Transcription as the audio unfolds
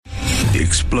The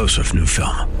explosive new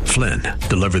film, Flynn,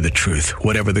 deliver the truth,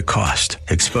 whatever the cost,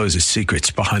 exposes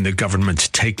secrets behind the government's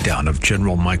takedown of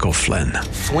General Michael Flynn.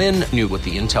 Flynn knew what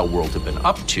the intel world had been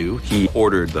up to. He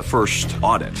ordered the first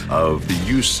audit of the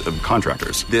use of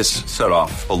contractors. This set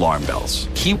off alarm bells.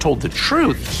 He told the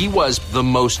truth. He was the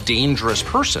most dangerous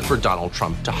person for Donald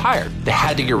Trump to hire. They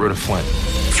had to get rid of Flynn.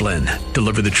 Flynn,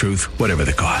 deliver the truth, whatever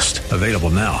the cost. Available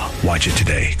now. Watch it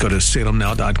today. Go to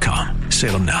salemnow.com.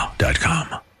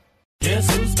 salemnow.com.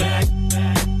 Guess who's back?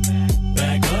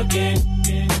 Back again.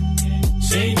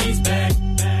 Shady's back.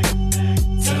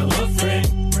 Tell a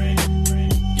friend.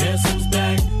 Guess who's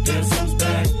back? Guess who's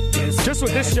back? Just what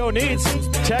this show needs.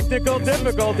 Technical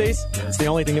difficulties. It's the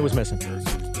only thing that was missing.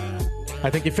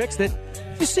 I think you fixed it.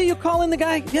 You see, you call in the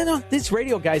guy. You know, these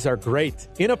radio guys are great.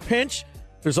 In a pinch,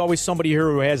 there's always somebody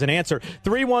here who has an answer.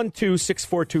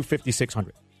 312-642-5600.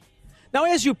 Now,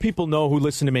 as you people know who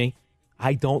listen to me,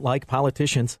 I don't like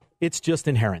politicians. It's just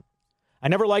inherent. I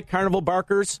never liked carnival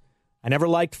barkers. I never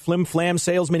liked flim-flam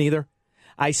salesmen either.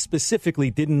 I specifically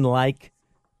didn't like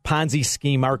Ponzi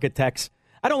scheme architects.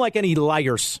 I don't like any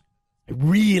liars. I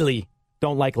really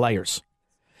don't like liars.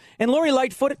 And Lori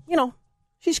Lightfoot, you know,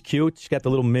 she's cute. She's got the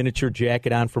little miniature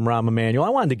jacket on from Rahm Emanuel. I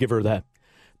wanted to give her the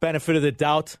benefit of the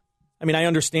doubt. I mean, I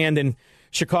understand in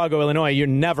Chicago, Illinois, you're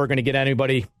never going to get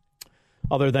anybody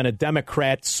other than a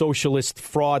Democrat, socialist,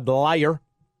 fraud, liar.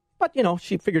 But, you know,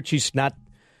 she figured she's not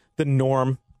the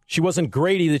norm. She wasn't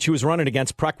Grady that she was running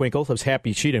against, Preckwinkle. I was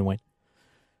happy she didn't win.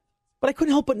 But I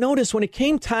couldn't help but notice when it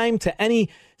came time to any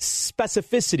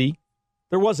specificity,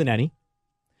 there wasn't any.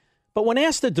 But when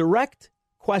asked a direct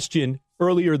question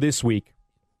earlier this week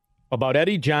about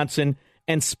Eddie Johnson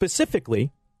and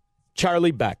specifically Charlie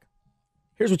Beck,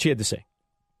 here's what she had to say.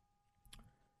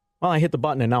 Well, I hit the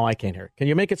button and now I can't hear it. Can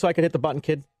you make it so I can hit the button,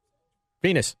 kid?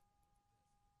 Venus.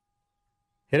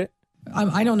 Hit it.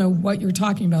 I don't know what you're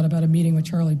talking about a meeting with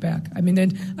Charlie Beck. I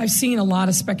mean, I've seen a lot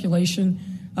of speculation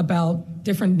about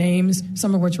different names,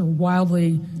 some of which are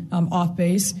wildly off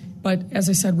base. But as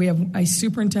I said, we have a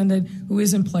superintendent who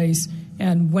is in place.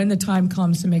 And when the time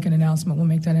comes to make an announcement, we'll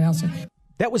make that announcement.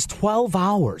 That was 12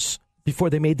 hours before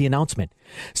they made the announcement.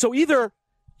 So either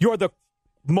you're the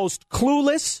most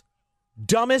clueless,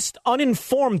 dumbest,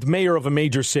 uninformed mayor of a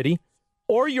major city,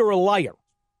 or you're a liar.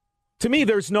 To me,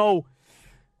 there's no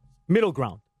middle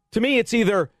ground. To me, it's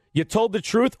either you told the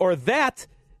truth or that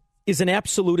is an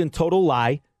absolute and total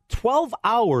lie. 12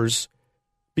 hours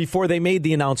before they made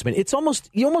the announcement. It's almost,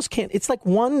 you almost can't, it's like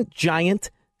one giant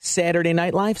Saturday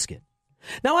Night Live skit.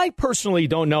 Now, I personally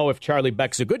don't know if Charlie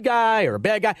Beck's a good guy or a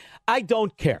bad guy. I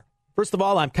don't care. First of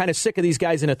all, I'm kind of sick of these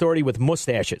guys in authority with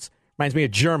mustaches. Reminds me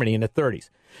of Germany in the 30s.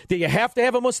 Do you have to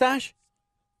have a mustache?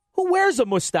 Who wears a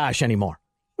mustache anymore?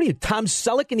 What are you, Tom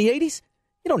Selleck in the 80s?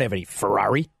 You don't have any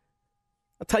Ferrari.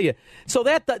 I'll tell you. So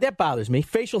that bothers me.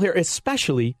 Facial hair,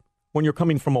 especially when you're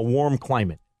coming from a warm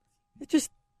climate. It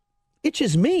just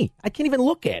itches me. I can't even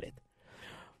look at it.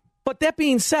 But that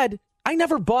being said, I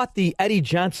never bought the Eddie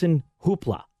Johnson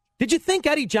hoopla. Did you think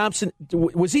Eddie Johnson,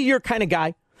 was he your kind of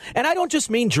guy? And I don't just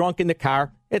mean drunk in the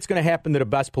car. It's going to happen to the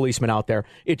best policeman out there.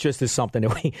 It just is something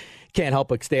that we can't help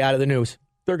but stay out of the news.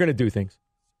 They're going to do things.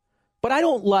 But I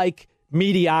don't like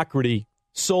mediocrity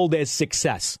sold as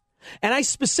success. And I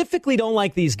specifically don't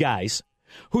like these guys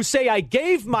who say, I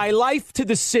gave my life to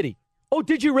the city. Oh,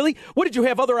 did you really? What, did you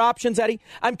have other options, Eddie?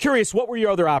 I'm curious, what were your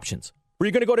other options? Were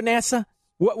you going to go to NASA?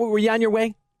 What, were you on your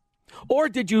way? Or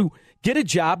did you get a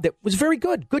job that was very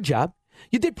good? Good job.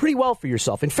 You did pretty well for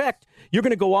yourself. In fact, you're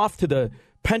going to go off to the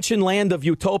pension land of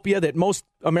utopia that most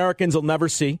Americans will never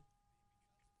see.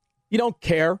 You don't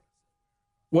care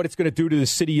what it's going to do to the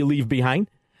city you leave behind.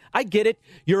 I get it.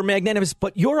 You're magnanimous,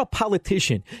 but you're a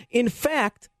politician. In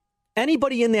fact,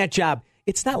 anybody in that job,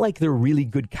 it's not like they're really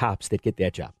good cops that get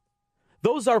that job.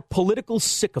 Those are political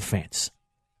sycophants.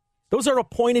 Those are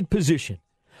appointed position.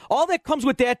 All that comes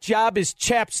with that job is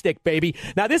chapstick, baby.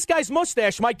 Now, this guy's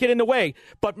mustache might get in the way,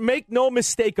 but make no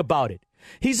mistake about it.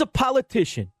 He's a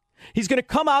politician. He's going to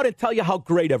come out and tell you how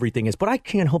great everything is. But I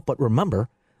can't help but remember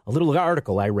a little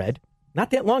article I read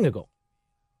not that long ago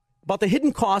about the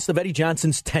hidden cost of Eddie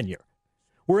Johnson's tenure.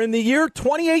 Where in the year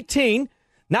 2018,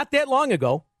 not that long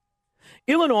ago,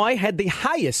 Illinois had the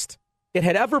highest it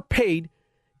had ever paid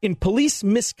in police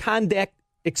misconduct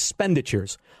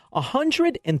expenditures.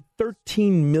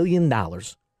 $113 million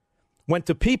went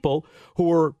to people who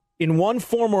were, in one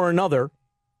form or another,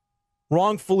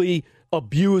 wrongfully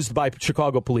abused by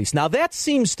Chicago police. Now, that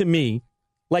seems to me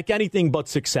like anything but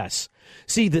success.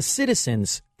 See, the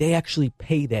citizens, they actually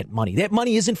pay that money. That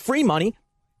money isn't free money,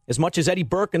 as much as Eddie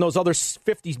Burke and those other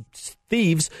 50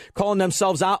 thieves calling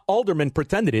themselves aldermen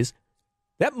pretend it is.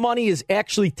 That money is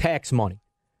actually tax money.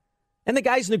 And the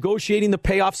guys negotiating the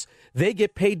payoffs, they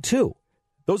get paid too.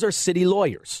 Those are city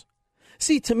lawyers.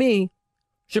 See, to me,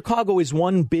 Chicago is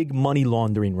one big money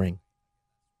laundering ring.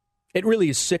 It really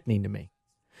is sickening to me.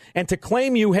 And to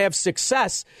claim you have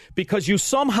success because you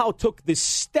somehow took the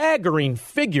staggering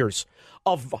figures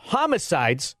of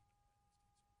homicides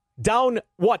down,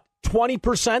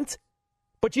 20%?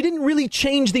 But you didn't really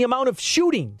change the amount of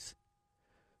shootings.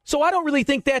 So I don't really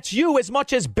think that's you as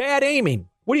much as bad aiming.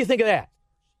 What do you think of that?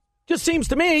 Just seems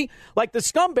to me like the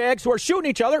scumbags who are shooting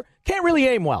each other can't really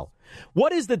aim well.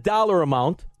 What is the dollar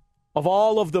amount of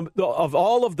all of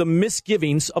the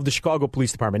misgivings of the Chicago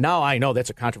Police Department? Now, I know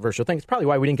that's a controversial thing. It's probably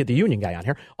why we didn't get the union guy on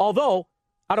here. Although,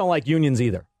 I don't like unions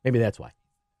either. Maybe that's why.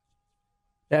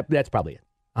 That's probably it.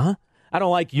 I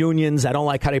don't like unions. I don't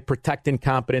like how they protect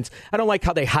incompetence. I don't like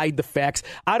how they hide the facts.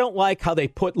 I don't like how they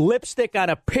put lipstick on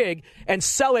a pig and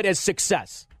sell it as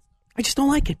success. I just don't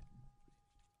like it.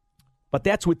 But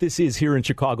that's what this is here in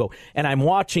Chicago. And I'm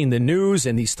watching the news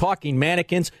and these talking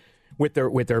mannequins with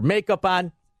their makeup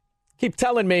on keep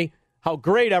telling me how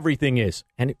great everything is.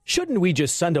 And shouldn't we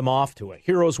just send them off to a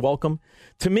hero's welcome?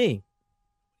 To me,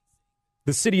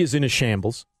 the city is in a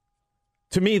shambles.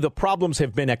 To me, the problems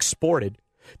have been exported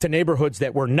to neighborhoods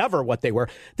that were never what they were.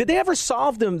 Did they ever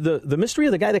solve the mystery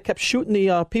of the guy that kept shooting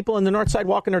the people on the north side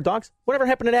walking their dogs? Whatever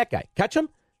happened to that guy? Catch him?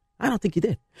 I don't think he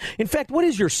did. In fact, what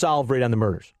is your solve rate on the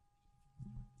murders?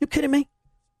 You kidding me?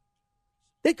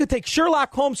 They could take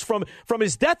Sherlock Holmes from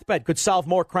his deathbed, could solve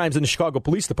more crimes than the Chicago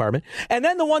Police Department. And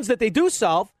then the ones that they do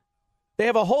solve, they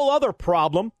have a whole other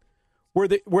problem where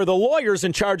the lawyers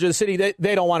in charge of the city,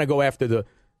 they don't want to go after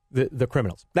the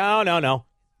criminals. No.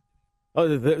 Oh,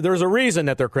 there's a reason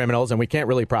that they're criminals, and we can't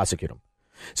really prosecute them.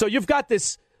 So you've got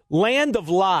this land of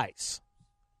lies,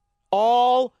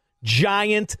 all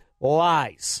giant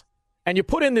lies. And you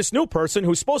put in this new person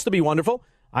who's supposed to be wonderful.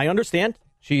 I understand.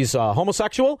 She's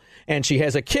homosexual, and she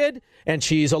has a kid, and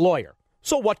she's a lawyer.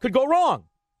 So what could go wrong?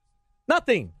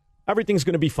 Nothing. Everything's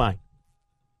going to be fine.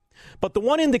 But the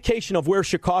one indication of where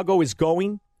Chicago is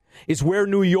going is where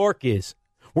New York is.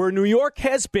 Where New York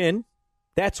has been,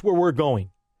 that's where we're going.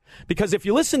 Because if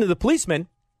you listen to the policemen,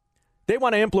 they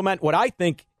want to implement what I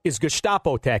think is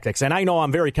Gestapo tactics. And I know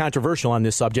I'm very controversial on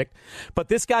this subject. But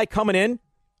this guy coming in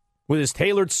with his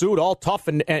tailored suit, all tough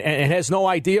and has no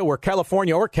idea where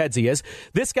California or Kedzie is.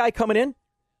 This guy coming in,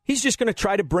 he's just going to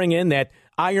try to bring in that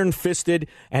iron-fisted,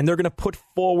 and they're going to put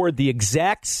forward the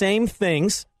exact same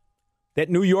things that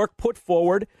New York put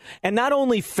forward, and not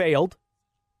only failed,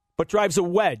 but drives a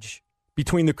wedge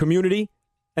between the community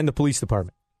and the police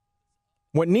department.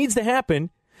 What needs to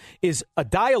happen is a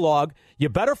dialogue. You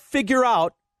better figure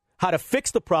out how to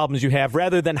fix the problems you have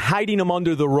rather than hiding them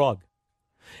under the rug.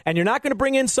 And you're not going to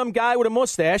bring in some guy with a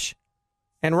mustache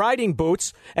and riding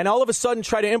boots and all of a sudden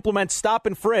try to implement stop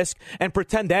and frisk and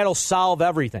pretend that'll solve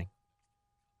everything.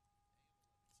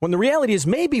 When the reality is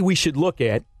maybe we should look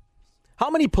at how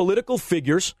many political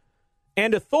figures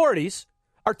and authorities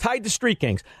are tied to street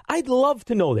gangs. I'd love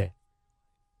to know that.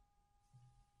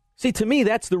 See, to me,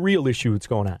 that's the real issue that's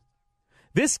going on.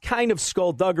 This kind of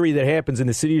skullduggery that happens in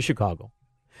the city of Chicago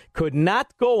could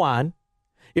not go on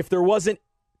if there wasn't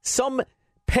some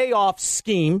payoff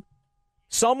scheme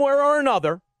somewhere or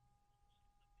another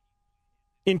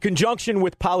in conjunction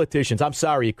with politicians. I'm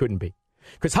sorry, it couldn't be.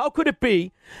 Because how could it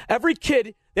be every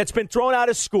kid that's been thrown out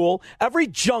of school, every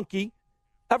junkie,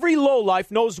 every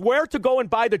lowlife knows where to go and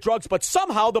buy the drugs, but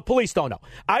somehow the police don't know?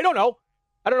 I don't know.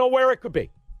 I don't know where it could be.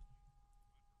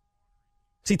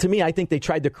 See, to me, I think they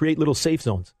tried to create little safe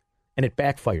zones, and it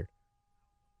backfired.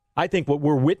 I think what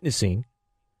we're witnessing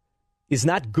is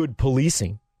not good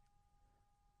policing.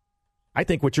 I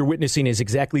think what you're witnessing is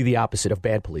exactly the opposite of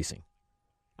bad policing.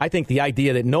 I think the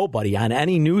idea that nobody on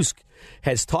any news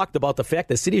has talked about the fact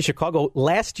that the city of Chicago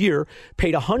last year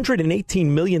paid $118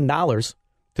 million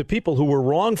to people who were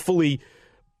wrongfully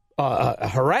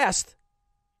harassed,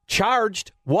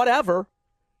 charged, whatever,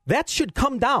 that should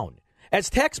come down. As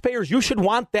taxpayers, you should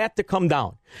want that to come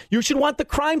down. You should want the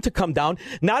crime to come down,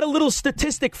 not a little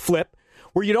statistic flip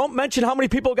where you don't mention how many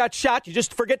people got shot, you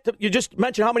just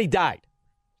mention how many died.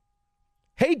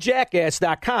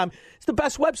 HeyJackass.com is the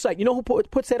best website. You know who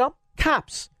puts that up?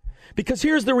 Cops. Because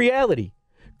here's the reality.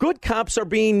 Good cops are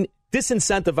being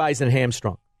disincentivized and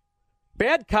hamstrung.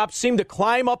 Bad cops seem to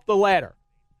climb up the ladder.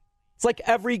 It's like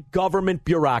every government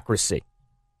bureaucracy.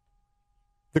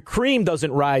 The cream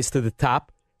doesn't rise to the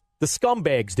top. The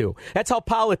scumbags do. That's how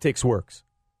politics works.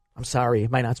 I'm sorry.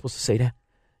 Am I not supposed to say that?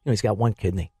 You know, he's got one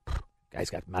kidney. Guy's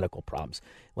got medical problems.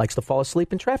 Likes to fall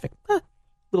asleep in traffic.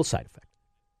 Little side effect.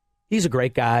 He's a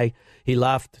great guy. He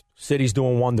left. City's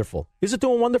doing wonderful. Is it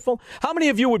doing wonderful? How many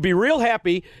of you would be real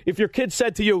happy if your kid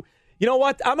said to you, you know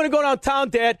what, I'm going to go downtown,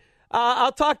 Dad.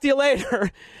 I'll talk to you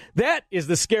later. That is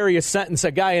the scariest sentence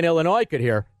a guy in Illinois could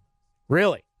hear.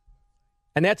 Really.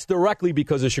 And that's directly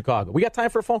because of Chicago. We got time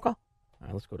for a phone call? All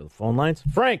right, let's go to the phone lines.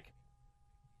 Frank.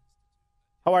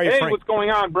 How are you, Frank? Hey, what's going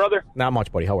on, brother? Not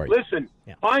much, buddy. How are you? Listen,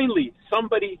 Finally,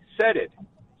 somebody said it.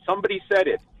 Somebody said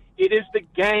it. It is the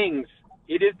gangs.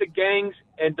 It is the gangs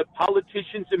and the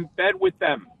politicians in bed with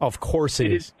them. Of course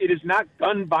it is. It is not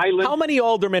gun violence. How many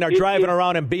aldermen are driving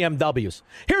around in BMWs?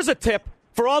 Here's a tip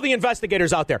for all the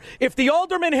investigators out there. If the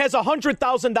alderman has a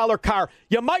 $100,000 car,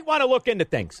 you might want to look into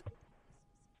things.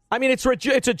 I mean, it's a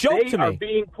joke to me. They are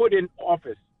being put in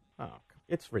office. Oh,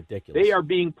 it's ridiculous. They are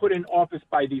being put in office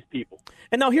by these people.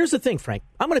 And now here's the thing, Frank.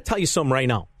 I'm going to tell you something right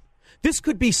now. This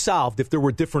could be solved if there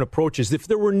were different approaches, if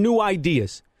there were new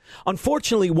ideas.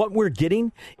 Unfortunately, what we're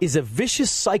getting is a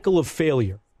vicious cycle of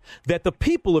failure that the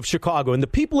people of Chicago and the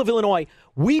people of Illinois,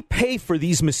 we pay for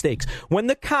these mistakes. When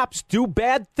the cops do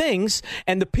bad things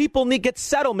and the people get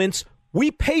settlements,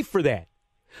 we pay for that.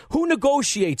 Who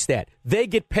negotiates that? They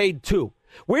get paid too.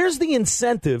 Where's the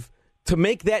incentive to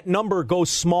make that number go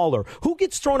smaller? Who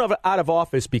gets thrown out of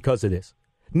office because of this?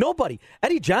 Nobody.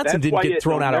 Eddie Johnson didn't get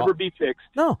thrown out of office. Be fixed.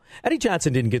 No, Eddie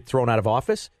Johnson didn't get thrown out of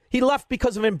office. He left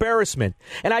because of embarrassment.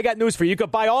 And I got news for you. You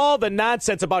could buy all the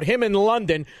nonsense about him in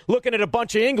London, looking at a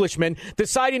bunch of Englishmen,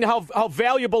 deciding how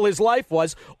valuable his life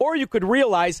was, or you could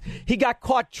realize he got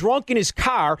caught drunk in his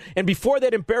car, and before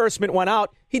that embarrassment went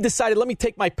out, he decided, let me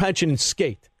take my pension and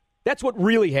skate. That's what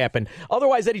really happened.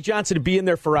 Otherwise, Eddie Johnson would be in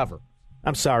there forever.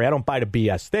 I'm sorry, I don't buy the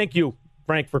BS. Thank you,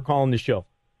 Frank, for calling the show.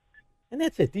 And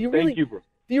that's it. Thank you, bro.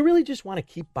 Do you really just want to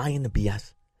keep buying the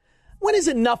BS? When is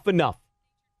enough enough?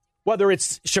 Whether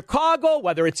it's Chicago,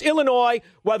 whether it's Illinois,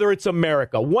 whether it's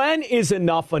America. When is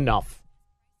enough enough?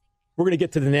 We're going to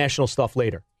get to the national stuff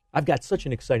later. I've got such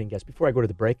an exciting guest. Before I go to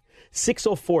the break,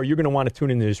 6:04, you're going to want to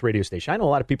tune into this radio station. I know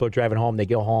a lot of people are driving home. They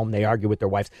go home. They argue with their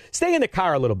wives. Stay in the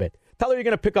car a little bit. Tell her you're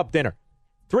going to pick up dinner.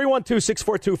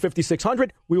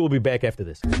 312-642-5600. We will be back after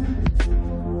this.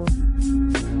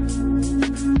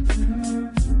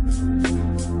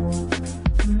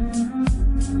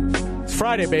 It's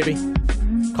Friday, baby.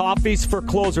 Coffee's for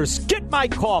closers. Get my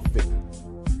coffee.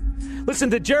 Listen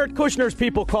to Jared Kushner's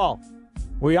people call.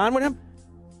 We on with him?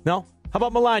 No? How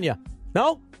about Melania?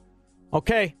 No?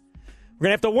 Okay. We're going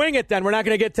to have to wing it then. We're not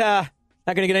going to get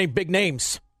any big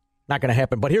names. Not going to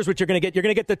happen. But here's what you're going to get. You're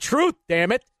going to get the truth,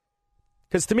 damn it.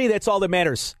 Because to me, that's all that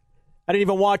matters. I didn't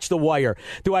even watch The Wire.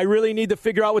 Do I really need to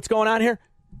figure out what's going on here?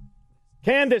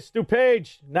 Candace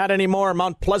DuPage. Not anymore.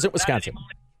 Mount Pleasant, Wisconsin.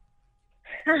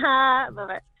 Love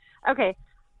it. Okay.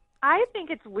 I think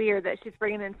it's weird that she's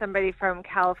bringing in somebody from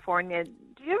California.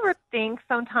 Do you ever think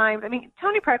sometimes, I mean,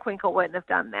 Toni Preckwinkle wouldn't have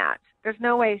done that. There's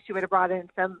no way she would have brought in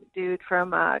some dude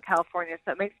from California,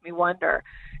 so it makes me wonder.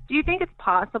 Do you think it's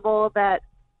possible that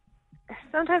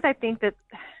sometimes I think that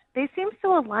they seem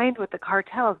so aligned with the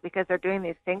cartels because they're doing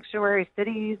these sanctuary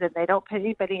cities and they don't put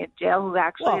anybody in jail who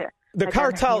actually the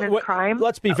cartel, crime?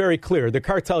 Let's be very clear. The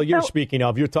cartel you're speaking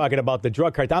of, you're talking about the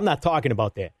drug cartel. I'm not talking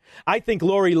about that. I think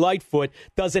Lori Lightfoot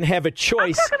doesn't have a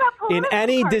choice in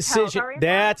any decision.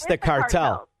 That's the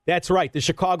cartel. That's right. The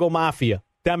Chicago Mafia,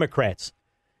 Democrats.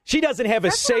 She doesn't have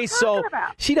a say-so.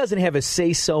 She doesn't have a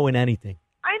say-so in anything.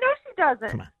 I know she doesn't.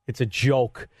 Come on. It's a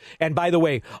joke. And by the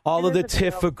way, all of the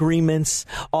TIF agreements,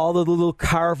 all of the little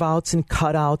carve-outs and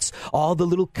cutouts, all the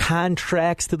little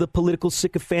contracts to the political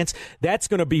sycophants, that's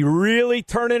going to be really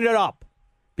turning it up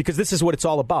because this is what it's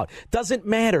all about. Doesn't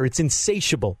matter. It's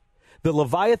insatiable. The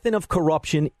Leviathan of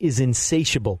corruption is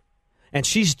insatiable. And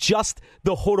she's just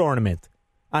the hood ornament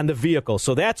on the vehicle.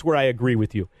 So that's where I agree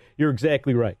with you. You're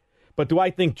exactly right. But do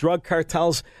I think drug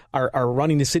cartels are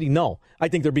running the city? No. I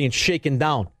think they're being shaken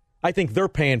down. I think they're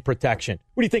paying protection.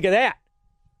 What do you think of that?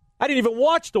 I didn't even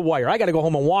watch The Wire. I got to go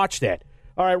home and watch that.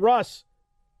 All right, Russ,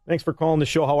 thanks for calling the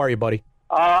show. How are you, buddy?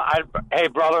 Hey,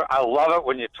 brother, I love it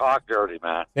when you talk dirty,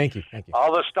 man. Thank you.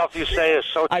 All the stuff you say is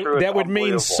so true. That would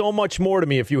mean so much more to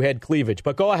me if you had cleavage.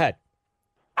 But go ahead.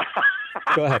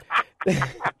 Go ahead.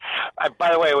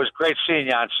 By the way, it was great seeing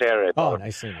you on Saturday. Oh,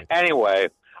 nice seeing you. Anyway,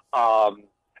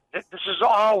 this is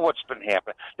all what's been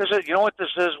happening. You know what this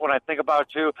is when I think about it,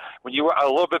 too? When you were a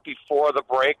little bit before the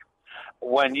break,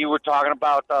 when you were talking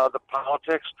about the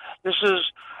politics, this is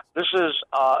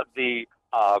the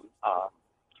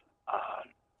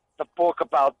book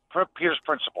about Peter's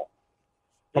Principle.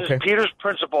 This is Peter's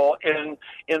Principle in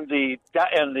the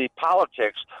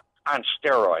politics on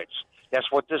steroids. That's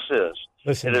what this is.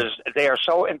 Listen. They are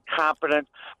so incompetent,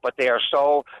 but they are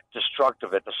so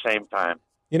destructive at the same time.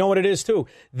 You know what it is, too?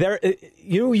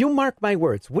 You mark my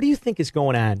words. What do you think is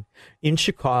going on in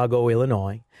Chicago,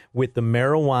 Illinois, with the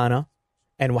marijuana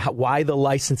and why the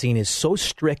licensing is so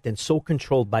strict and so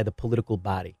controlled by the political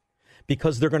body?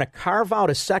 Because they're going to carve out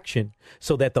a section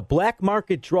so that the black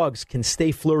market drugs can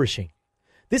stay flourishing.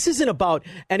 This isn't about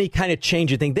any kind of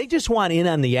change of thing. They just want in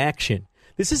on the action.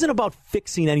 This isn't about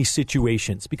fixing any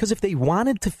situations. Because if they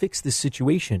wanted to fix this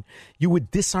situation, you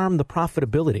would disarm the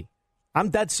profitability. I'm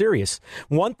dead serious.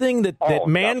 One thing that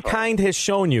mankind has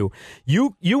shown you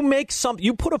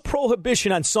put a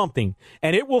prohibition on something,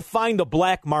 and it will find a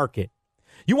black market.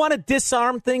 You want to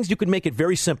disarm things? You can make it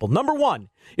very simple. Number one,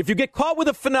 if you get caught with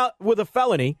a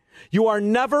felony, you are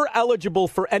never eligible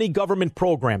for any government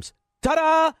programs.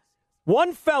 Ta-da!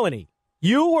 One felony.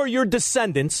 You or your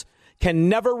descendants can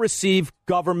never receive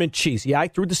government cheese. Yeah, I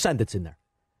threw descendants in there.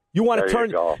 You want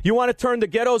to turn the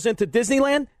ghettos into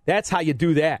Disneyland? That's how you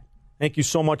do that. Thank you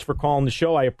so much for calling the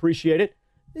show. I appreciate it.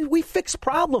 We fix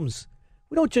problems.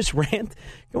 We don't just rant.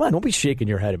 Come on, don't be shaking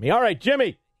your head at me. All right,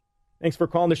 Jimmy. Thanks for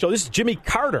calling the show. This is Jimmy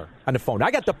Carter on the phone.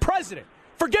 I got the president.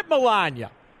 Forget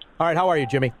Melania. All right, how are you,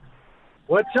 Jimmy?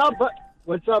 What's up,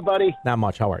 buddy? Not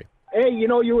much. How are you? Hey,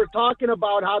 you were talking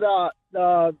about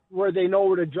how where they know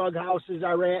where the drug houses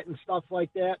are at and stuff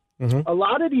like that. Mm-hmm. A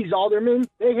lot of these aldermen,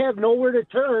 they have nowhere to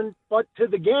turn but to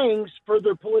the gangs for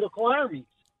their political armies.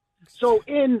 So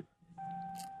if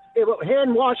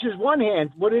hand washes one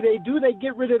hand, what do? They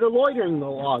get rid of the loitering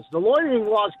laws. The loitering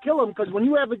laws kill them because when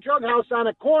you have a drug house on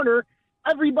a corner,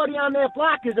 everybody on that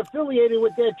block is affiliated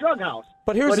with that drug house.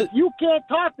 But if you can't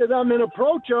talk to them and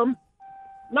approach them,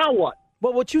 now what?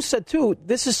 Well, what you said, too,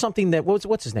 this is something that,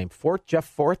 what's his name? Jeff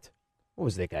Fort? What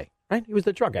was that guy? Right? He was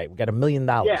the drug guy. We got $1 million.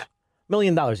 Yeah. $1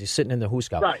 million. He's sitting in the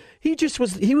Hooskow. Right.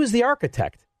 He was the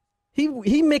architect.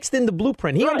 He mixed in the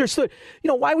blueprint. He understood.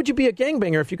 Why would you be a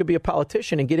gangbanger if you could be a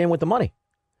politician and get in with the money?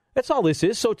 That's all this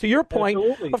is. So to your point,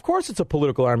 Absolutely. Of course it's a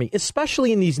political army,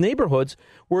 especially in these neighborhoods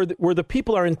where the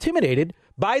people are intimidated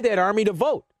by that army to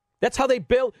vote. That's how they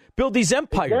build these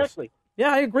empires. Exactly.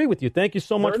 Yeah, I agree with you. Thank you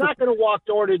so much. They're not going to walk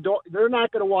door to door. They're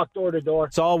not going to walk door to door.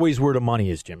 It's always where the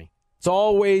money is, Jimmy. It's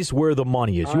always where the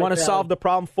money is. You want to solve the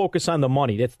problem, focus on the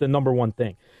money. That's the number one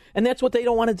thing. And that's what they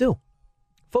don't want to do.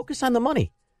 Focus on the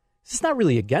money. It's not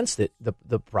really against it,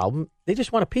 the problem. They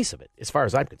just want a piece of it, as far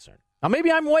as I'm concerned. Now,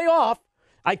 maybe I'm way off.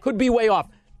 I could be way off.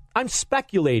 I'm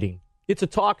speculating. It's a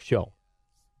talk show,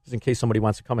 just in case somebody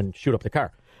wants to come and shoot up the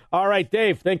car. All right,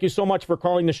 Dave, thank you so much for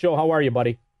calling the show. How are you,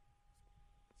 buddy?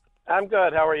 I'm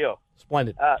good. How are you?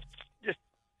 Splendid. Just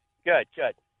good.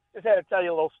 Just had to tell you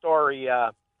a little story.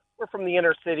 We're from the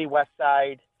inner city, west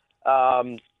side,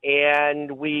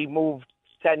 and we moved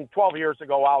 10, 12 years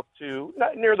ago out to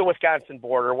near the Wisconsin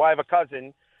border. Well, I have a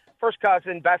cousin, first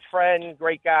cousin, best friend,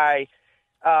 great guy.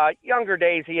 Younger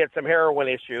days, he had some heroin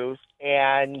issues,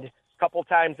 and a couple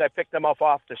times I picked him up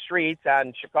off the streets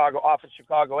on off of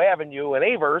Chicago Avenue in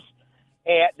Avers,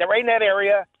 and they're right in that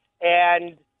area,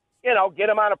 and get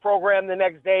him on a program the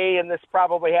next day, and this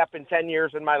probably happened 10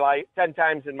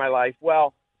 times in my life.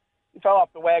 Well, he fell off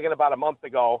the wagon about a month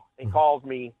ago and called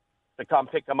me to come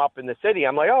pick him up in the city.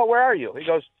 I'm like, oh, where are you? He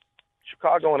goes,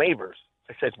 Chicago and Avers.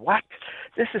 I said, what?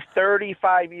 This is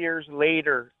 35 years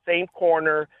later, same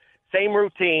corner, same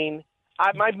routine.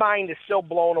 My mind is still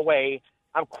blown away.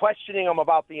 I'm questioning him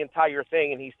about the entire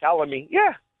thing, and he's telling me,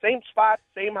 yeah, same spot,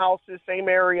 same houses, same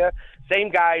area,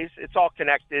 same guys. It's all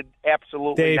connected.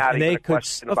 Absolutely, Dave, not even a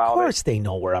question about it. Of course they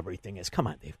know where everything is. Come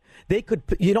on, Dave. They could.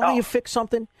 How you fix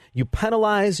something? You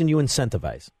penalize and you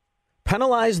incentivize.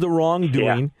 Penalize the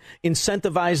wrongdoing,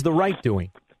 incentivize the right doing.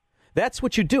 That's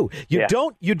what you do. You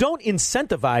don't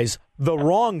incentivize the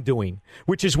wrongdoing,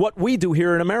 which is what we do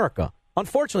here in America.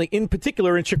 Unfortunately, in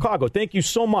particular in Chicago. Thank you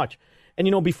so much.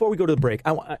 And before we go to the break,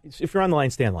 if you're on the line,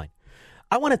 stand in line.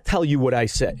 I want to tell you what I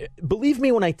said. Believe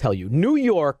me when I tell you, New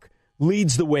York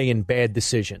leads the way in bad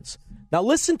decisions. Now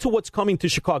listen to what's coming to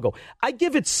Chicago. I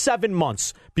give it 7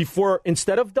 months before,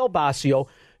 instead of Del Blasio,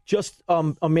 just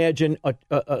imagine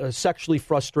a sexually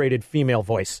frustrated female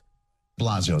voice.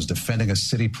 Blasio is defending a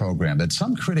city program that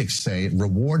some critics say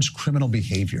rewards criminal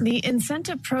behavior. The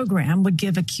incentive program would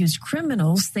give accused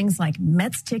criminals things like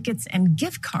Mets tickets and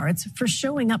gift cards for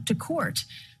showing up to court.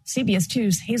 CBS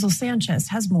 2's Hazel Sanchez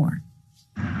has more.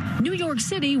 New York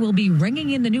City will be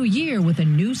ringing in the new year with a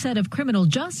new set of criminal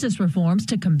justice reforms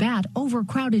to combat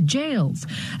overcrowded jails.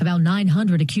 About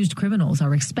 900 accused criminals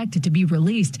are expected to be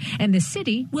released, and the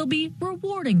city will be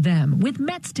rewarding them with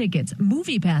Mets tickets,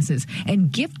 movie passes,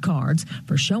 and gift cards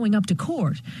for showing up to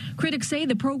court. Critics say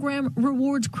the program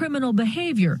rewards criminal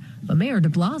behavior, but Mayor de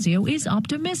Blasio is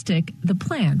optimistic the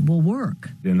plan will work.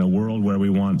 In a world where we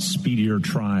want speedier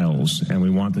trials and we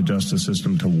want the justice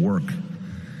system to work,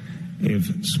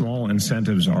 if small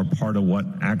incentives are part of what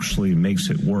actually makes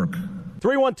it work.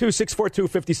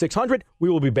 312-642-5600. We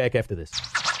will be back after this.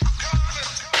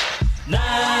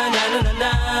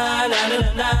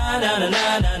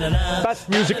 Best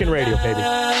music in radio, baby.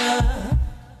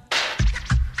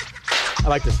 I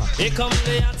like this one.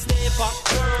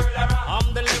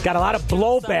 Got a lot of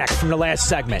blowback from the last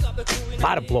segment. A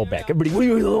lot of blowback. Everybody,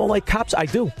 you don't like cops? I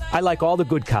do. I like all the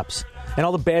good cops. And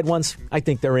all the bad ones, I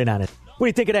think they're in on it. What do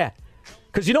you think of that?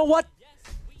 Because you know what?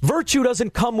 Virtue doesn't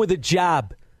come with a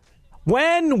job.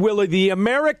 When will the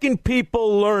American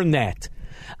people learn that?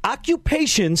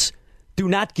 Occupations do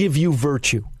not give you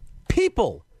virtue.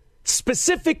 People,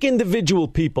 specific individual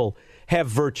people, have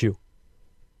virtue.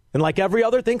 And like every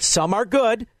other thing, some are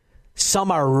good,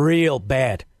 some are real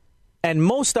bad. And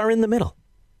most are in the middle.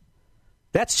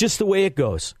 That's just the way it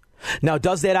goes. Now,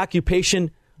 does that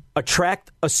occupation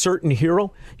attract a certain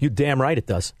hero? You damn right it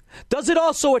does. Does it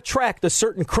also attract a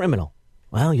certain criminal?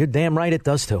 Well, you're damn right it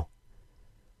does too.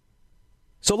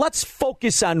 So let's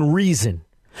focus on reason,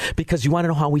 because you want to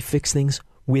know how we fix things?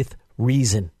 With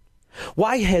reason.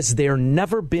 Why has there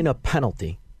never been a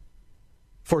penalty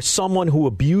for someone who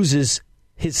abuses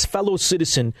his fellow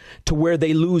citizen to where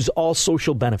they lose all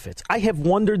social benefits? I have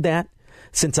wondered that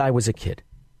since I was a kid.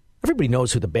 Everybody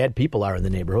knows who the bad people are in the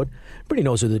neighborhood. Everybody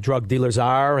knows who the drug dealers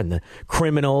are and the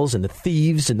criminals and the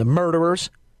thieves and the murderers.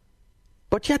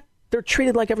 But yet they're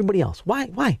treated like everybody else.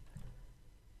 Why?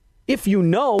 If you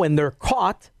know and they're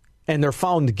caught and they're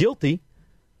found guilty,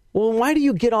 well, why do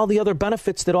you get all the other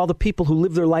benefits that all the people who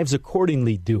live their lives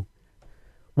accordingly do?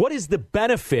 What is the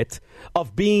benefit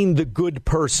of being the good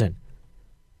person?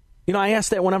 You know, I ask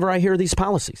that whenever I hear these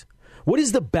policies. What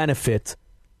is the benefit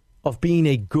of being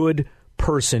a good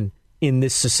person in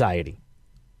this society?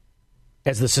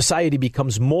 As the society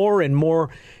becomes more and more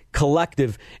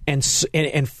collective and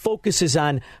focuses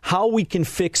on how we can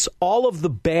fix all of the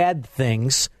bad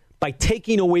things by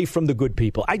taking away from the good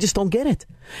people. I just don't get it.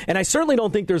 And I certainly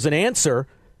don't think there's an answer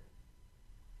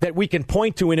that we can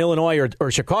point to in Illinois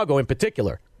or Chicago in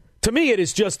particular. To me, it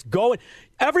is just going.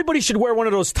 Everybody should wear one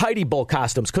of those tidy bowl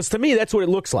costumes, because to me, that's what it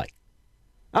looks like.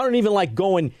 I don't even like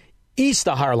going east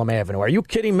of Harlem Avenue. Are you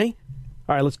kidding me?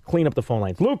 All right, let's clean up the phone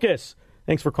lines. Lucas,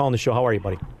 thanks for calling the show. How are you,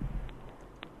 buddy?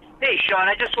 Hey, Sean,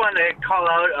 I just wanted to call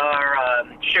out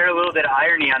or share a little bit of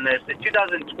irony on this. In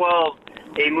 2012,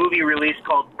 a movie released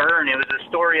called Burn. It was a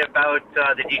story about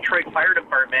the Detroit Fire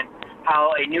Department,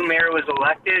 how a new mayor was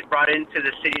elected, brought into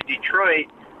the city of Detroit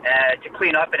to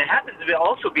clean up, and it happens to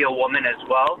also be a woman as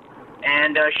well.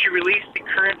 And she released the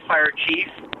current fire chief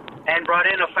and brought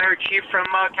in a fire chief from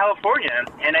California.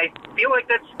 And I feel like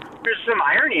there's some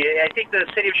irony. I think the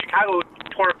city of Chicago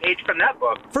tore a page from that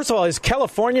book. First of all, is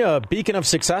California a beacon of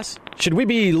success? Should we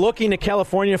be looking to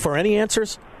California for any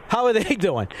answers? How are they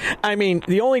doing? I mean,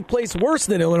 the only place worse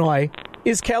than Illinois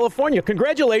is California.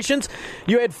 Congratulations.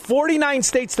 You had 49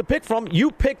 states to pick from.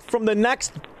 You picked from the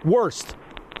next worst.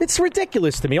 It's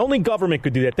ridiculous to me. Only government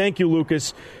could do that. Thank you,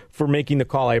 Lucas, for making the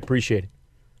call. I appreciate it.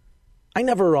 I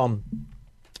never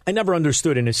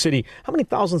understood in a city, how many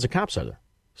thousands of cops are there?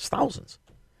 It's thousands.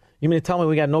 You mean to tell me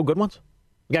we got no good ones?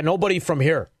 We got nobody from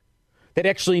here that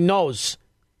actually knows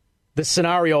the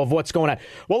scenario of what's going on.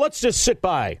 Well, let's just sit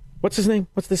by. What's his name?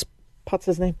 What's this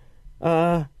putz's name?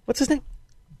 What's his name?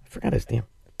 I forgot his name.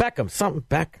 Beckham. Something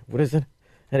Beck. What is it?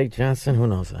 Eddie Johnson? Who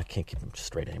knows? I can't keep him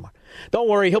straight anymore. Don't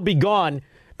worry. He'll be gone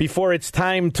before it's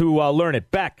time to learn it.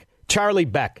 Beck. Charlie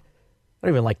Beck. I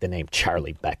don't even like the name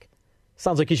Charlie Beck.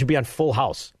 Sounds like he should be on Full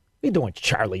House. What are you doing,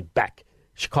 Charlie Beck?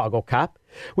 Chicago cop.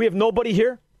 We have nobody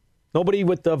here. Nobody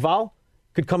with the Val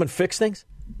could come and fix things.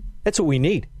 That's what we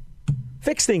need.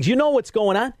 Fix things. You know what's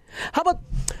going on. How about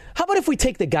if we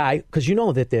take the guy, because you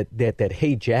know that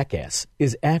Hey Jackass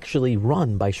is actually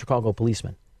run by Chicago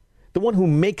policemen, the one who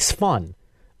makes fun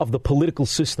of the political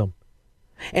system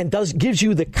and gives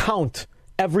you the count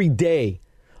every day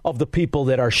of the people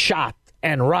that are shot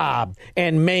and robbed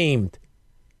and maimed,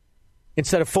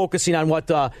 instead of focusing on what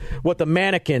the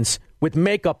mannequins with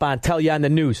makeup on tell you on the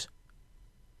news.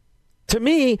 To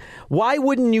me, why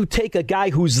wouldn't you take a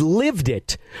guy who's lived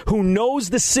it, who knows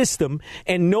the system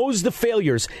and knows the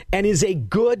failures and is a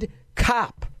good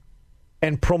cop?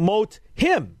 and promote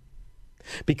him,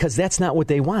 because that's not what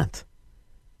they want.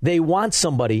 They want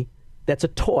somebody that's a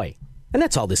toy. And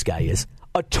that's all this guy is,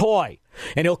 a toy.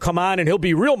 And he'll come on and he'll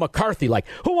be real McCarthy-like.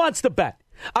 Who wants to bet?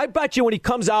 I bet you when he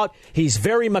comes out, he's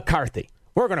very McCarthy.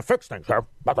 We're going to fix things, sir.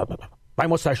 My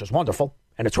mustache is wonderful,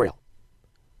 and it's real.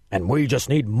 And we just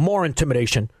need more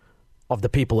intimidation of the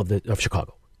people of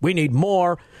Chicago. We need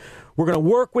more. We're going to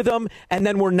work with them, and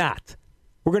then we're not.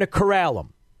 We're going to corral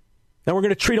them. Then we're going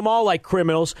to treat them all like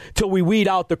criminals till we weed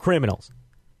out the criminals.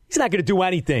 He's not going to do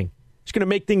anything. He's going to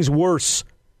make things worse.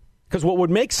 Because what would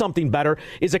make something better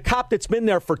is a cop that's been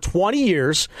there for 20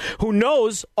 years, who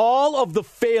knows all of the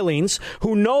failings,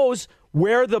 who knows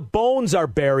where the bones are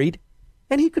buried,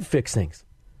 and he could fix things.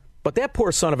 But that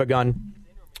poor son of a gun,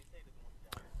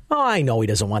 oh, I know he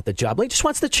doesn't want the job. He just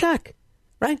wants the check,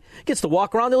 right? He gets to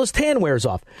walk around till his tan wears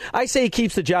off. I say he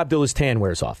keeps the job till his tan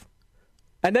wears off.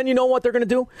 And then you know what they're going to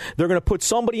do? They're going to put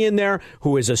somebody in there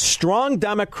who is a strong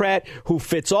Democrat, who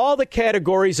fits all the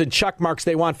categories and check marks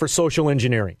they want for social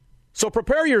engineering. So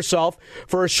prepare yourself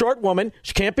for a short woman.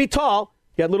 She can't be tall.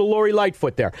 You got little Lori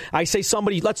Lightfoot there. I say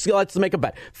somebody, let's make a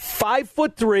bet.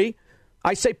 5'3",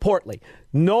 I say portly.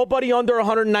 Nobody under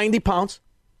 190 pounds.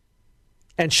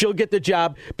 And she'll get the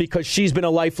job because she's been a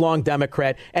lifelong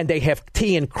Democrat, and they have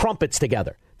tea and crumpets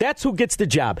together. That's who gets the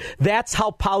job. That's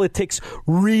how politics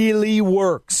really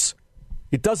works.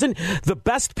 It doesn't. The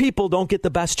best people don't get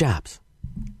the best jobs.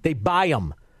 They buy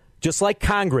them, just like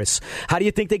Congress. How do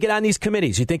you think they get on these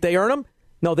committees? You think they earn them?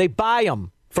 No, they buy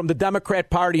them from the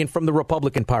Democrat Party and from the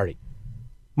Republican Party.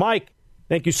 Mike,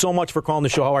 thank you so much for calling the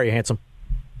show. How are you, handsome?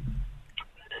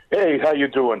 Hey, how you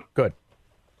doing? Good.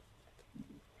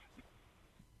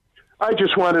 I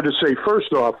just wanted to say,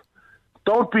 first off,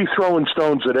 don't be throwing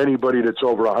stones at anybody that's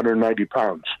over 190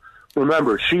 pounds.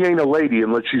 Remember, she ain't a lady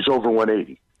unless she's over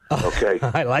 180. Okay?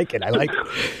 I like it.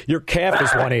 Your calf is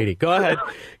 180. Go ahead.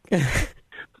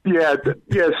 Yeah.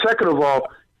 Second of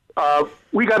all,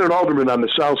 we got an alderman on the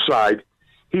south side.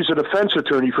 He's a defense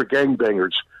attorney for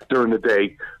gangbangers during the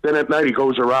day. Then at night he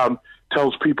goes around,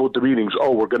 tells people at the meetings,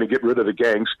 oh, we're going to get rid of the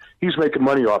gangs. He's making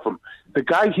money off them. The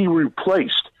guy he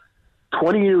replaced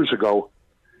 20 years ago,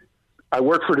 I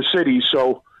work for the city,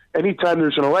 so anytime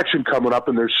there's an election coming up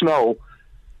and there's snow,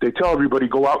 they tell everybody,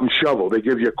 go out and shovel. They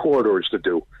give you corridors to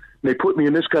do. And they put me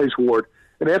in this guy's ward,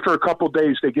 and after a couple of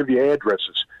days, they give you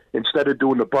addresses. Instead of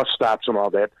doing the bus stops and all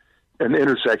that and the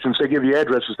intersections, they give you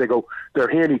addresses. They go, they're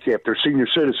handicapped, they're senior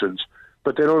citizens,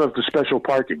 but they don't have the special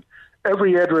parking.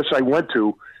 Every address I went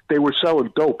to, they were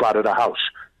selling dope out of the house.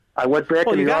 I went back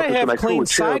in the office and I threw a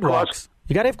chair across.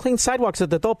 You got to have clean sidewalks at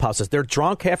the dope houses. They're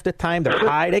drunk half the time. They're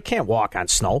high. They can't walk on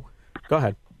snow. Go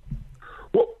ahead.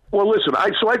 Well, listen,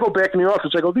 so I go back in the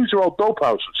office. I go, these are all dope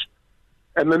houses.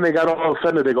 And then they got all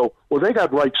offended. They go, well, they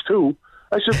got rights too.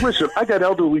 I said, listen, I got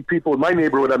elderly people in my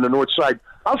neighborhood on the north side.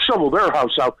 I'll shovel their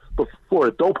house out before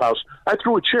a dope house. I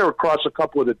threw a chair across a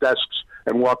couple of the desks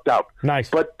and walked out. Nice.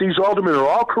 But these aldermen are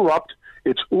all corrupt.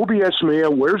 It's ubi es mea,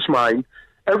 where's mine?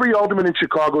 Every alderman in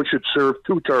Chicago should serve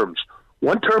 2 terms.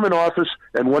 1 term in office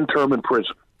and 1 term in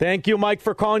prison. Thank you, Mike,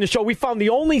 for calling the show. We found the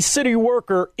only city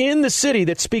worker in the city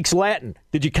that speaks Latin.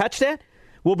 Did you catch that?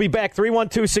 We'll be back.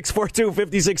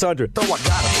 312-642-5600. So I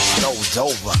got him snow's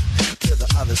over to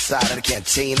the other side of the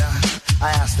cantina.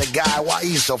 I asked the guy why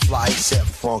he's so fly. He said,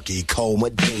 Funky Cole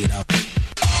Medina.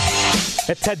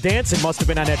 That Ted Danson must have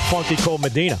been on that Funky Cole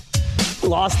Medina.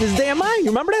 Lost his damn mind. You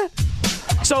remember that?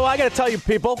 So I got to tell you,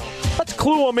 people, let's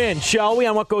clue them in, shall we,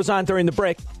 on what goes on during the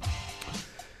break.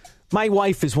 My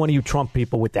wife is one of you Trump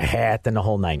people with the hat and the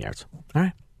whole 9 yards. All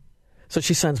right? So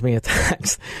she sends me a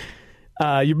text.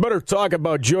 You better talk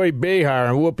about Joy Behar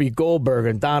and Whoopi Goldberg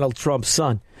and Donald Trump's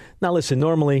son. Now, listen,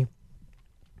 normally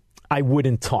I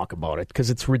wouldn't talk about it because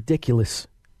it's ridiculous.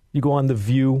 You go on The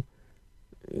View.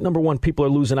 Number one, people are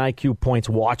losing IQ points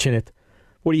watching it.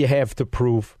 What do you have to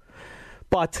prove?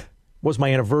 But it was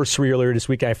my anniversary earlier this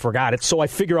week. I forgot it. So I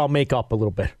figure I'll make up a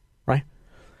little bit, right?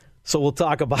 So we'll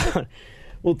talk about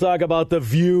The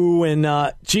View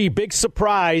and, big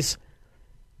surprise,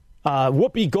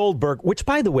 Whoopi Goldberg, which,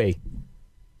 by the way,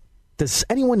 does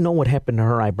anyone know what happened to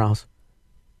her eyebrows?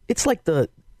 It's like the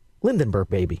Lindenberg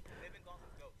baby.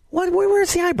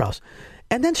 Where's the eyebrows?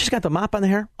 And then she's got the mop on the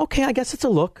hair. Okay, I guess it's a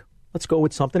look. Let's go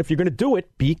with something. If you're going to do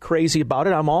it, be crazy about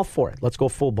it. I'm all for it. Let's go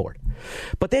full board.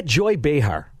 But that Joy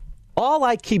Behar, all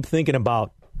I keep thinking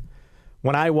about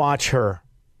when I watch her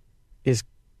is,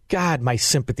 God, my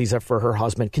sympathies are for her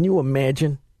husband. Can you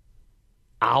imagine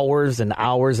hours and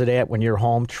hours of that when you're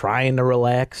home trying to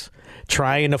relax,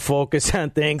 trying to focus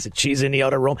on things, and she's in the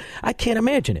other room? I can't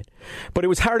imagine it. But it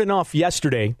was hard enough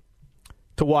yesterday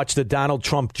to watch the Donald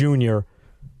Trump Jr.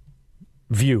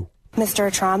 View.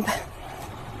 Mr. Trump.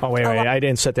 Oh, wait, I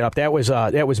didn't set that up. That was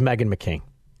Meghan McCain.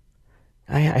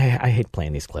 I hate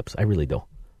playing these clips. I really do.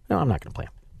 No, I'm not going to play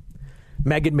them.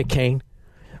 Meghan McCain.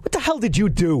 What the hell did you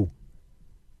do?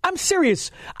 I'm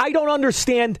serious. I don't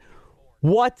understand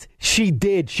what she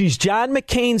did. She's John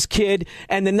McCain's kid,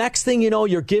 and the next thing you know,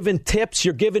 you're giving tips,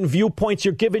 you're giving viewpoints,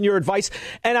 you're giving your advice,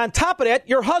 and on top of that,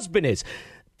 your husband is.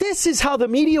 This is how the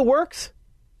media works?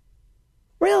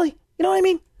 Really? You know what I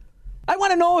mean? I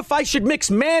want to know if I should mix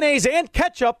mayonnaise and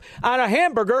ketchup on a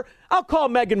hamburger. I'll call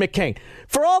Meghan McCain.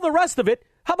 For all the rest of it,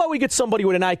 how about we get somebody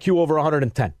with an IQ over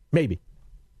 110? Maybe.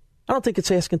 I don't think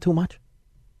it's asking too much.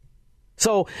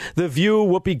 So The View,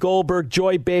 Whoopi Goldberg,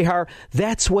 Joy Behar,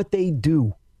 that's what they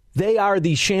do. They are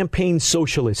the champagne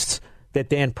socialists that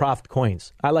Dan Proft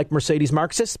coins. I like Mercedes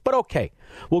Marxists, but okay,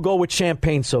 we'll go with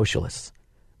champagne socialists.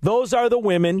 Those are the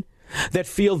women that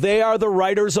feel they are the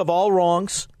righters of all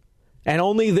wrongs, and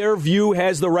only their view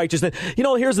has the righteousness. You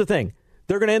know, here's the thing.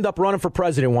 They're going to end up running for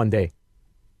president one day.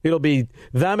 It'll be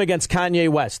them against Kanye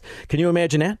West. Can you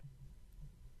imagine that?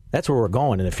 That's where we're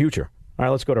going in the future. All right,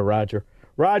 let's go to Roger.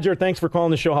 Roger, thanks for calling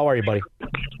the show. How are you, buddy?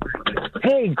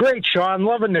 Hey, great, Sean.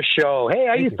 Loving the show. Hey,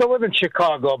 I used to live in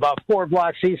Chicago, about 4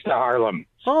 blocks east of Harlem.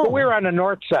 Oh. But we were on the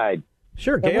north side.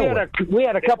 Sure, Gail. We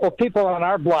had a couple people on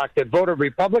our block that voted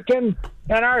Republican,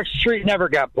 and our street never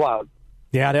got plowed.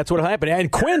 Yeah, that's what happened.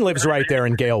 And Quinn lives right there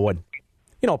in Galewood.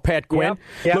 You know, Pat Quinn.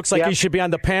 Yep, looks like he should be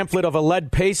on the pamphlet of a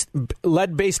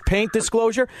lead-based paint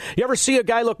disclosure. You ever see a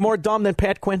guy look more dumb than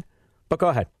Pat Quinn? But go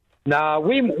ahead. No,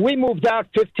 we moved out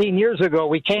 15 years ago.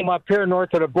 We came up here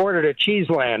north of the border to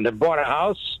Cheeseland and bought a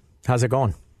house. How's it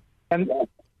going? And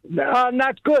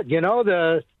not good. You know,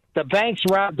 the banks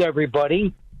robbed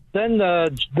everybody. Then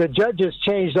the judges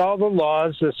changed all the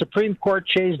laws. The Supreme Court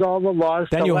changed all the laws.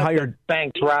 Then you hired the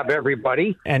banks rob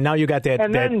everybody. And now you got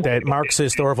that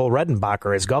Marxist Orville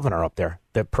Redenbacher as governor up there,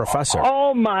 the professor.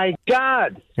 Oh, my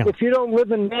God. Yeah. If you don't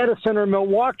live in Madison or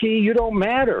Milwaukee, you don't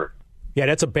matter. Yeah,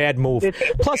 that's a bad move.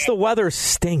 Plus, the weather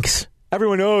stinks.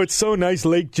 Everyone, it's so nice,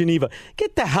 Lake Geneva.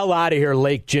 Get the hell out of here,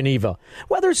 Lake Geneva.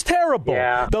 Weather's terrible.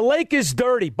 Yeah. The lake is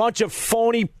dirty. Bunch of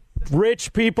phony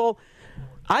rich people.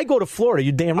 I go to Florida.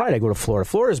 You're damn right I go to Florida.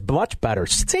 Florida's much better.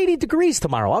 It's 80 degrees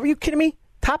tomorrow. Are you kidding me?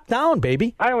 Top down,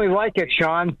 baby. I only like it,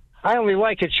 Sean.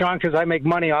 Because I make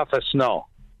money off of snow.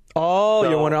 Oh,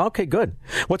 you want to? Okay, good.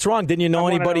 What's wrong? Didn't you know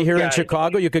anybody here in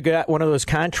Chicago? You could get one of those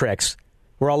contracts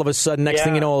where all of a sudden, next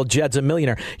thing you know, old Jed's a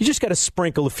millionaire. You just got to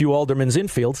sprinkle a few aldermen's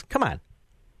infields. Come on.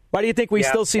 Why do you think we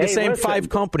still see the same 5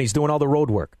 companies doing all the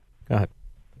road work? Go ahead.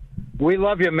 We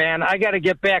love you, man. I got to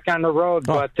get back on the road,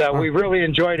 but we really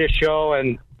enjoy the show,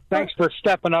 and thanks for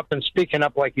stepping up and speaking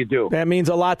up like you do. That means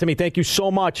a lot to me. Thank you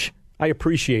so much. I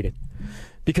appreciate it.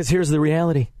 Because here's the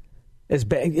reality.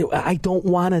 I don't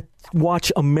want to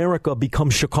watch America become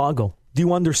Chicago. Do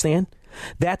you understand?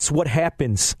 That's what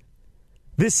happens.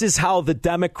 This is how the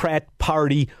Democrat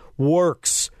Party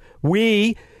works.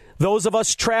 We, those of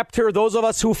us trapped here, those of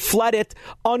us who fled it,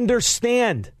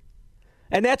 understand.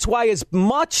 And that's why, as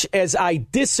much as I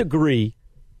disagree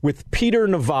with Peter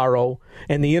Navarro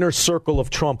and the inner circle of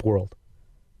Trump world,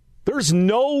 there's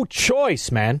no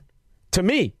choice, man. To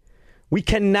me, we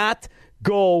cannot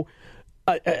go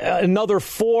another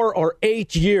 4 or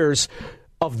 8 years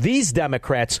of these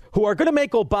Democrats who are going to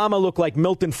make Obama look like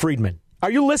Milton Friedman.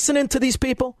 Are you listening to these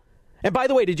people? And by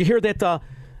the way, did you hear that,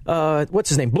 what's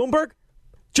his name, Bloomberg?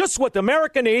 Just what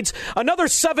America needs, another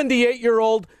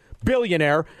 78-year-old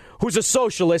billionaire who's a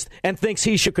socialist and thinks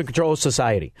he should control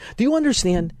society. Do you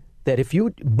understand that if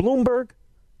Bloomberg,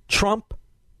 Trump,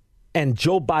 and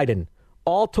Joe Biden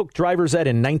all took driver's ed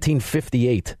in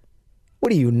 1958,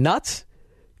 what are you, nuts?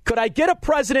 Could I get a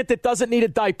president that doesn't need a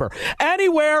diaper?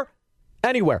 Anywhere.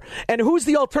 And who's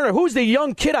the alternative? Who's the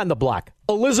young kid on the block?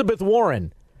 Elizabeth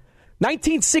Warren.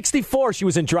 1964, she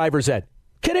was in driver's ed.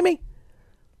 Kidding me?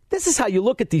 This is how you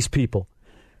look at these people.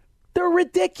 They're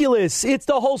ridiculous. It's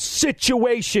the whole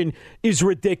situation is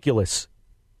ridiculous.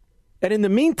 And in the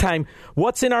meantime,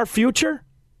 what's in our future?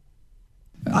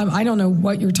 I don't know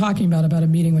what you're talking about a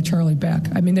meeting with Charlie Beck.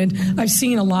 I mean, I've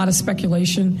seen a lot of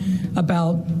speculation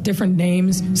about different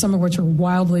names, some of which are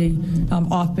wildly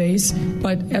off base.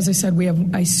 But as I said, we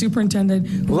have a superintendent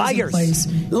who's in place.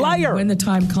 Liar. When the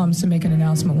time comes to make an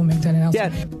announcement, we'll make that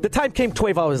announcement. Yeah, the time came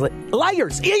 12 hours late.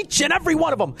 Liars, each and every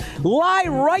one of them. Lie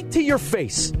right to your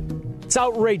face. It's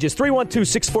outrageous.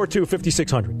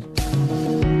 312-642-5600.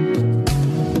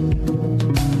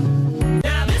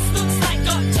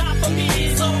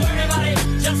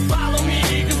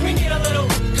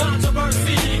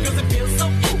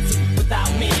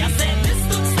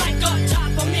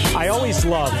 I always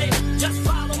love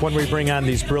when we bring on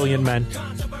these brilliant men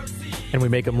and we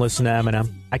make them listen to Eminem.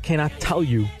 I cannot tell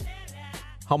you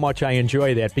how much I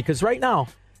enjoy that, because right now,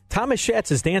 Thomas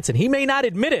Schatz is dancing. He may not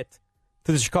admit it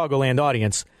to the Chicagoland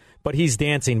audience, but he's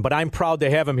dancing. But I'm proud to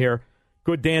have him here,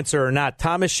 good dancer or not.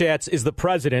 Thomas Schatz is the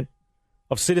president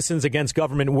of Citizens Against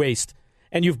Government Waste.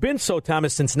 And you've been so,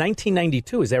 Thomas, since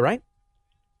 1992. Is that right?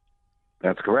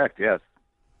 That's correct, yes.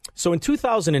 So in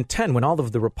 2010, when all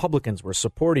of the Republicans were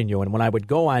supporting you, and when I would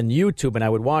go on YouTube and I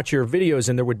would watch your videos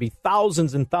and there would be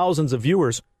thousands and thousands of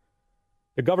viewers,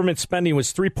 the government spending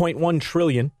was $3.1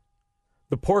 trillion.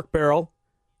 The pork barrel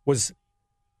was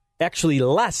actually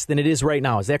less than it is right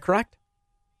now. Is that correct?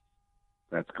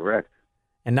 That's correct.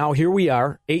 And now here we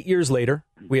are, 8 years later.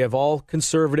 We have all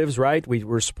conservatives, right? We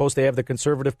were supposed to have the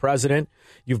conservative president.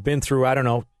 You've been through, I don't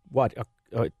know, what,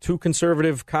 2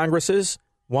 conservative Congresses,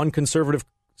 1 conservative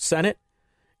Senate,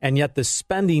 and yet the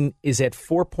spending is at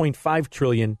 $4.5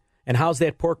 trillion. And how's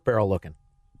that pork barrel looking?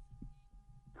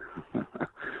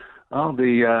 Well,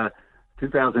 the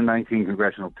 2019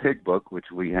 Congressional Pig Book, which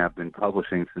we have been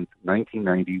publishing since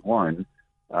 1991,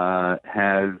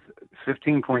 has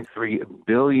 $15.3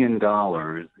 billion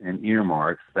in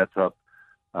earmarks. That's up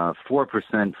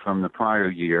 4% from the prior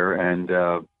year,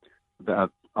 and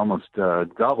almost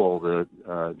double the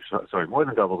more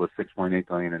than double the $6.8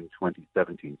 billion in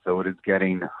 2017. So it is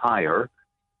getting higher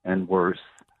and worse.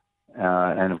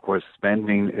 And of course,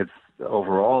 spending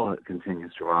overall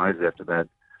continues to rise after that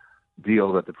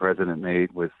deal that the president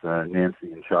made with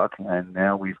Nancy and Chuck, and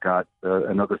now we've got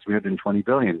another $320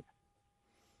 billion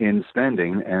in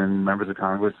spending, and members of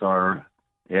Congress are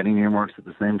adding earmarks at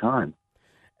the same time.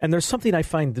 And there's something I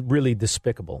find really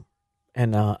despicable,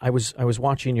 and I was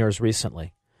watching yours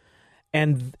recently,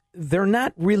 and they're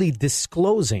not really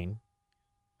disclosing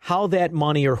how that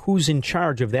money or who's in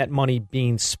charge of that money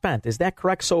being spent. Is that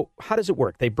correct? So how does it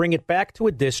work? They bring it back to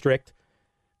a district,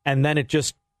 and then it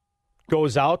just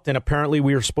goes out, and apparently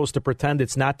we are supposed to pretend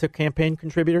it's not to campaign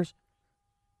contributors?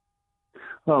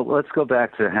 Well, let's go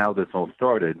back to how this all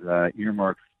started.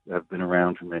 Earmarks have been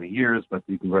around for many years, but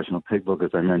the Congressional Pig Book, as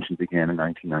I mentioned, began in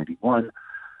 1991.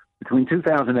 Between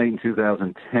 2008 and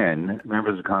 2010,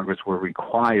 members of Congress were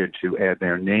required to add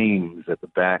their names at the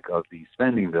back of the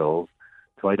spending bills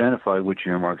to identify which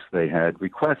earmarks they had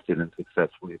requested and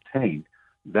successfully obtained.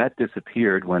 That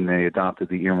disappeared when they adopted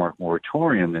the earmark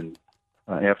moratorium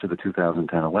after the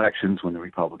 2010 elections, when the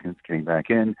Republicans came back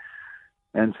in.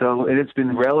 And so it has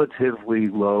been relatively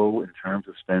low in terms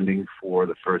of spending for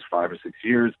the first 5 or 6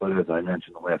 years, but as I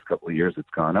mentioned, the last couple of years it's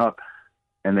gone up.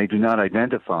 And they do not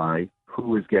identify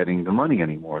who is getting the money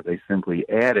anymore. They simply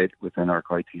add it within our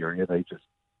criteria. They just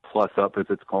plus up, as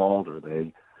it's called, or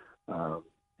they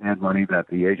add money that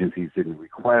the agencies didn't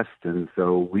request. And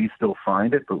so we still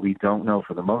find it, but we don't know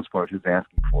for the most part who's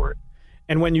asking for it.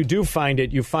 And when you do find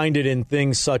it, you find it in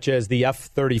things such as the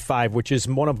F-35, which is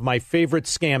one of my favorite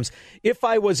scams. If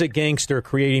I was a gangster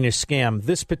creating a scam,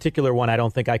 this particular one I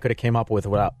don't think I could have came up with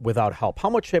without help. How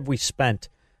much have we spent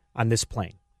on this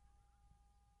plane?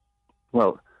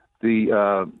 Well, the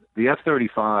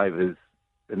F-35 is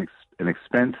an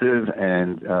expensive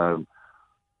and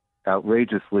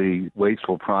outrageously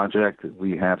wasteful project.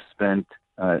 We have spent,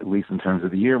 at least in terms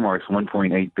of the earmarks,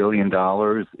 $1.8 billion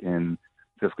in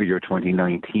fiscal year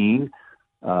 2019.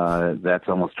 That's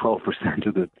almost 12%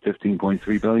 of the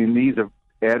 $15.3 billion. These are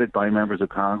added by members of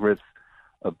Congress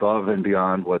above and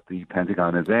beyond what the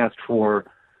Pentagon has asked for.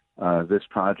 This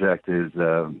project is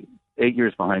 8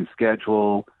 years behind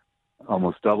schedule,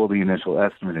 almost double the initial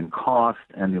estimate in cost,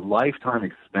 and the lifetime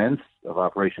expense of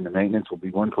operation and maintenance will be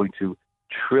 $1.2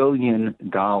 trillion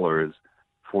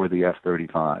for the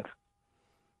F-35.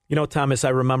 You know, Thomas, I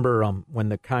remember when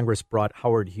the Congress brought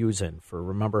Howard Hughes in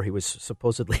remember he was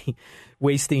supposedly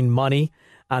wasting money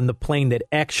on the plane that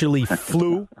actually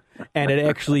flew and it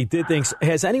actually did things.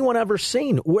 Has anyone ever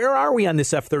seen, where are we on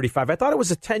this F-35? I thought it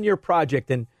was a 10-year project,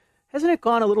 and hasn't it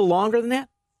gone a little longer than that?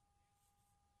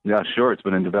 Yeah, sure. It's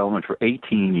been in development for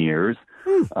 18 years.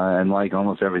 And like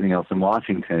almost everything else in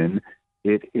Washington,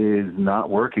 it is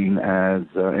not working as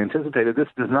anticipated. This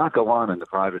does not go on in the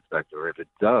private sector. If it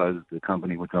does, the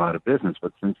company would go out of business.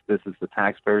 But since this is the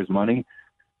taxpayers' money,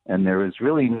 and there is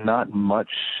really not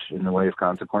much in the way of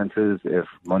consequences if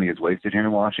money is wasted here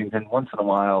in Washington, once in a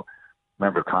while,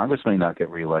 member of Congress may not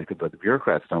get reelected, but the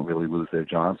bureaucrats don't really lose their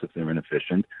jobs if they're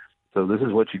inefficient. So this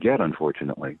is what you get,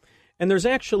 unfortunately. And there's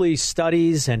actually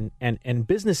studies and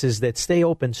businesses that stay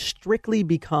open strictly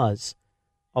because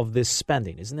of this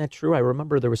spending. Isn't that true? I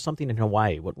remember there was something in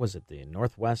Hawaii. What was it, the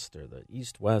Northwest or the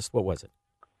East-West? What was it?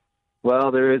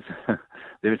 Well, there's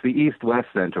the East-West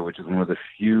Center, which is one of the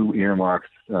few earmarks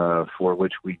for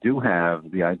which we do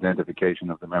have the identification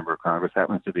of the member of Congress.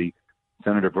 Happens to be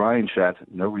Senator Brian Schatz,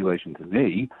 no relation to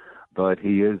me, but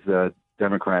he is a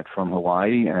Democrat from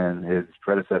Hawaii, and his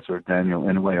predecessor, Daniel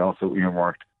Inouye, also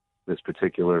earmarked this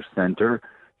particular center,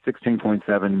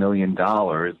 $16.7 million.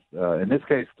 In this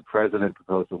case, the president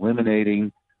proposed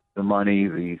eliminating the money.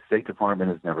 The State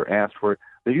Department has never asked for it.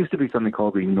 There used to be something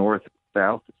called the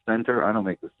North-South Center. I don't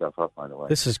make this stuff up, by the way.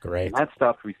 This is great. And that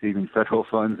stopped receiving federal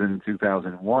funds in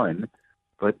 2001,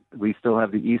 but we still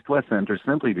have the East-West Center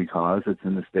simply because it's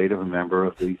in the state of a member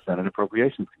of the Senate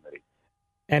Appropriations Committee.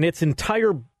 And its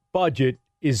entire budget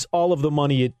is all of the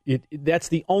money. That's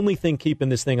the only thing keeping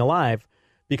this thing alive,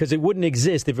 because it wouldn't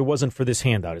exist if it wasn't for this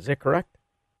handout. Is that correct?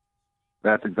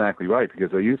 That's exactly right,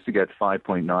 because they used to get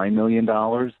 $5.9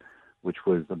 million, which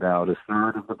was about a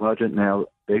third of the budget. Now,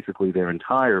 basically, their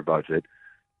entire budget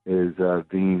is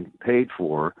being paid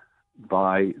for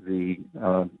by the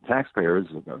taxpayers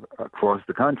across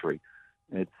the country.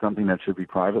 It's something that should be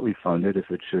privately funded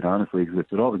if it should honestly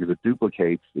exist at all, because it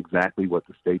duplicates exactly what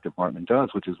the State Department does,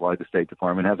 which is why the State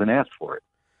Department hasn't asked for it.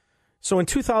 So in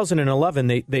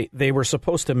 2011, they were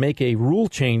supposed to make a rule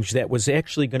change that was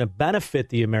actually going to benefit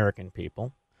the American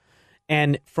people.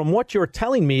 And from what you're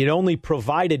telling me, it only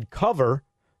provided cover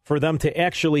for them to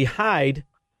actually hide,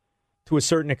 to a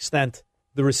certain extent,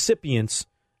 the recipients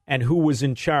and who was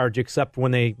in charge, except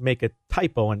when they make a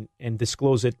typo and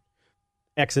disclose it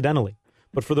accidentally.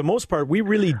 But for the most part, we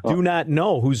really do not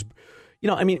know who's,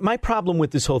 my problem with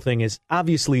this whole thing is,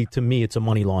 obviously, to me, it's a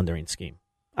money laundering scheme.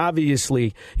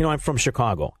 Obviously, I'm from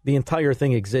Chicago. The entire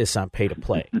thing exists on pay to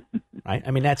play, right?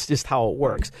 I mean, that's just how it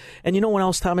works. And you know what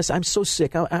else, Thomas? I'm so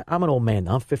sick. I'm an old man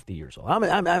now. I'm 50 years old.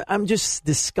 I'm just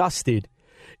disgusted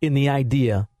in the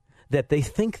idea that they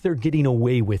think they're getting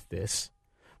away with this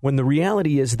when the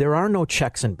reality is there are no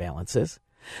checks and balances.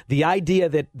 The idea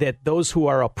that those who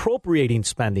are appropriating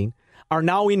spending are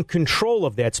now in control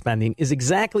of that spending is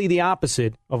exactly the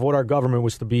opposite of what our government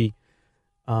was to be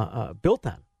built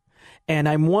on. And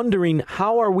I'm wondering,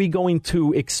 how are we going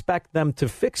to expect them to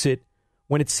fix it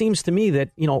when it seems to me that,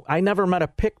 I never met a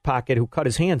pickpocket who cut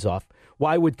his hands off.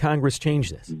 Why would Congress change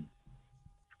this?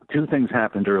 Two things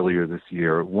happened earlier this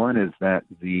year. One is that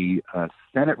the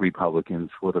Senate Republicans,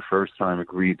 for the first time,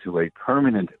 agreed to a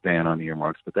permanent ban on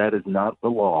earmarks, but that is not the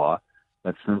law.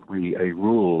 That's simply a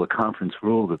rule, a conference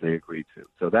rule that they agreed to.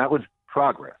 So that was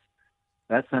progress.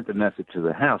 That sent a message to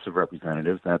the House of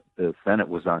Representatives that the Senate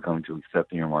was not going to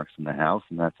accept earmarks from the House,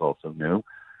 and that's also new.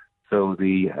 So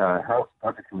the House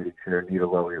Budget Committee Chair, Nita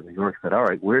Lowey of New York, said, all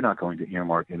right, we're not going to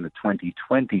earmark in the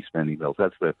 2020 spending bills.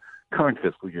 That's the current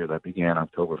fiscal year that began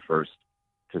October 1st,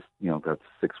 that's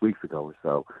 6 weeks ago or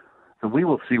so. So we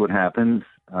will see what happens.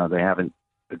 They haven't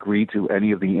agreed to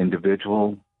any of the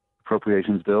individual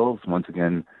appropriations bills. Once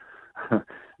again,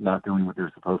 not doing what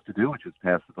they're supposed to do, which is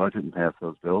pass the budget and pass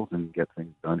those bills and get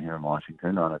things done here in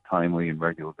Washington on a timely and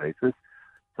regular basis.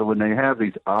 So when they have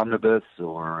these omnibus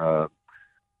or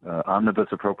omnibus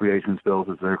appropriations bills,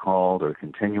 as they're called, or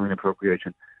continuing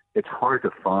appropriation, it's hard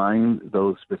to find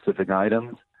those specific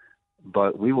items,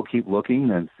 but we will keep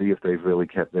looking and see if they've really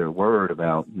kept their word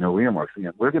about no earmarks.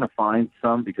 We're going to find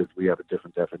some because we have a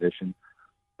different definition,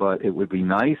 but it would be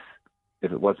nice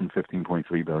if it wasn't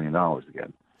 $15.3 billion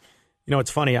again.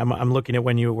 It's funny. I'm looking at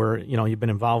when you were, you've been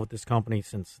involved with this company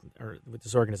with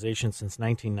this organization since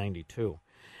 1992.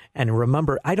 And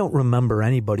I don't remember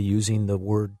anybody using the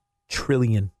word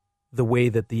trillion the way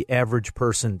that the average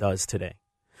person does today.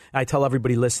 I tell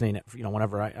everybody listening,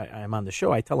 whenever I'm on the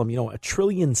show, I tell them, a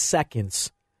trillion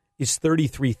seconds is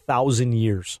 33,000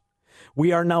 years.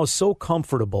 We are now so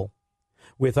comfortable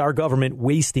with our government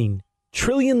wasting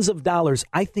trillions of dollars.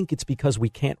 I think it's because we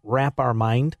can't wrap our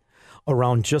mind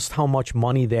around just how much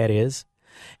money that is.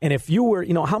 And if you were,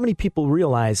 how many people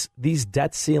realize these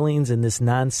debt ceilings and this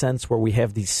nonsense where we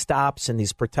have these stops and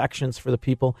these protections for the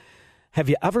people, have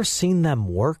you ever seen them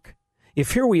work?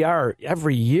 If here we are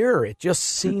every year, it just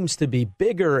seems to be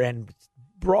bigger and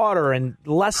broader and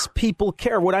less people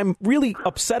care. What I'm really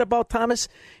upset about, Thomas,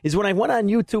 is when I went on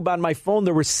YouTube on my phone,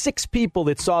 there were 6 people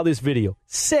that saw this video,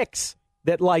 6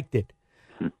 that liked it.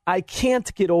 I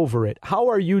can't get over it. How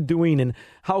are you doing, and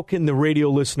how can the radio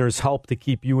listeners help to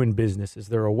keep you in business? Is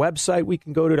there a website we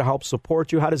can go to help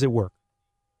support you? How does it work?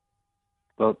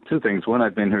 Well, 2 things. One,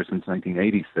 I've been here since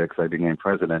 1986. I became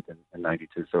president in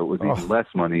 92, so it was even less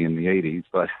money in the 80s.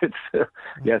 But it's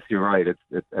yes, you're right.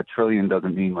 It's a trillion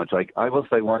doesn't mean much. I will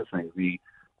say one thing. The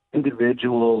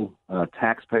individual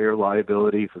taxpayer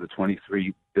liability for the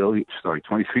 $23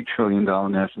 trillion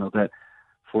national debt,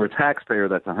 for a taxpayer,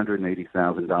 that's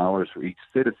 $180,000. For each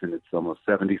citizen, it's almost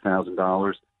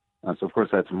 $70,000. So, of course,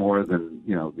 that's more than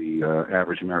the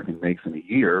average American makes in a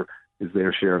year. is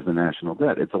their share of the national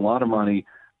debt. It's a lot of money,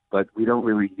 but we don't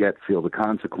really yet feel the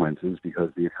consequences because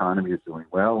the economy is doing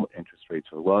well, interest rates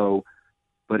are low.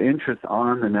 But interest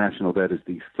on the national debt is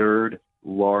the third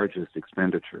largest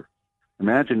expenditure.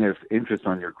 Imagine if interest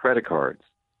on your credit cards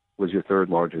was your third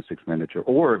largest expenditure,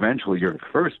 or eventually your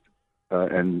first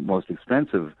and most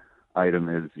expensive item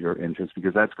is your interest,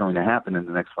 because that's going to happen in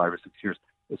the next 5 or 6 years,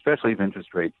 especially if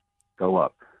interest rates go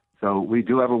up. So we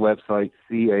do have a website,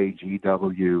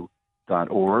 cagw.org.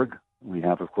 We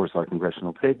have, of course, our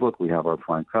Congressional Playbook. We have our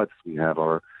Prime Cuts. We have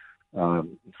our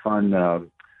fun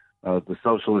The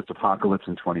Socialist Apocalypse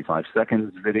in 25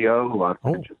 Seconds video. Lots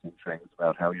of interesting things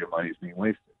about how your money is being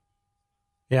wasted.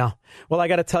 Yeah. Well, I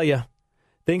got to tell you,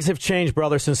 things have changed,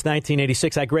 brother, since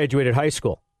 1986. I graduated high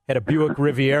school. Had a Buick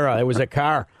Riviera. It was a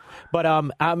car. But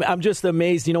I'm just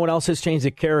amazed. You know what else has changed?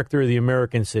 The character of the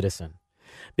American citizen.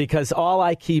 Because all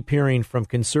I keep hearing from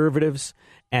conservatives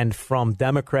and from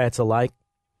Democrats alike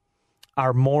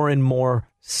are more and more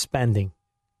spending.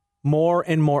 More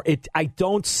and more. I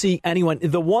don't see anyone.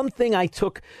 The one thing I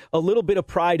took a little bit of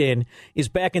pride in is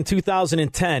back in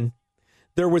 2010,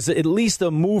 there was at least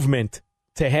a movement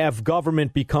to have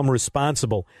government become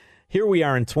responsible. Here we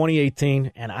are in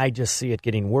 2018, and I just see it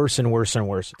getting worse and worse and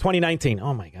worse. 2019,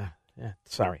 oh my God. Yeah,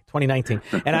 sorry, 2019.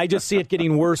 And I just see it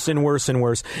getting worse and worse and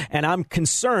worse. And I'm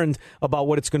concerned about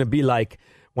what it's going to be like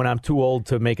when I'm too old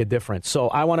to make a difference. So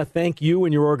I want to thank you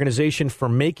and your organization for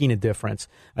making a difference.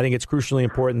 I think it's crucially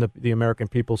important that the American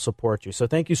people support you. So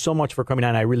thank you so much for coming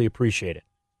on. I really appreciate it.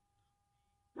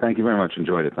 Thank you very much.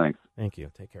 Enjoyed it. Thanks. Thank you.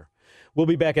 Take care. We'll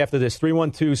be back after this.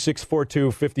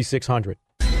 312-642-5600.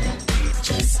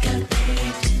 Just got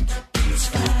paid. It's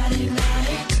Friday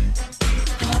night.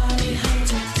 Party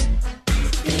hunter.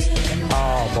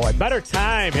 Oh, boy. Better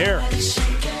time here.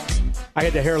 I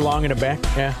had the hair long in the back.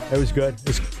 Yeah, it was good. It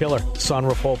was killer.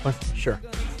 Sunroof open. Sure.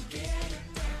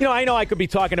 You know I could be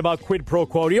talking about quid pro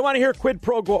quo. Do you want to hear quid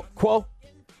pro quo?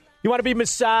 You want to be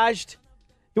massaged?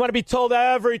 You want to be told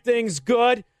everything's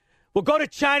good? Well, go to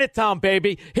Chinatown,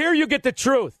 baby. Here you get the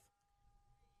truth.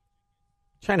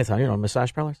 Chinatown, you know,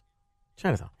 massage parlors?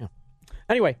 Chinatown, yeah.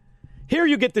 Anyway, here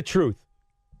you get the truth.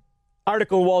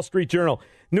 Article, Wall Street Journal.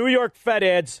 New York Fed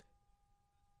adds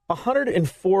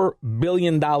 $104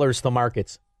 billion to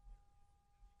markets.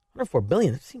 $104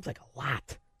 billion? That seems like a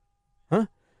lot. Huh?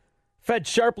 Fed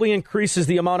sharply increases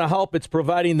the amount of help it's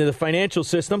providing to the financial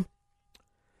system.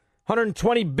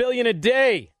 $120 billion a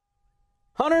day.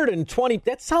 120.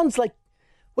 That sounds like,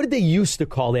 what did they used to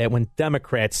call that when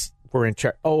Democrats were in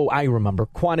charge? Oh, I remember.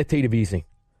 Quantitative easing.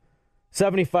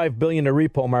 $75 billion to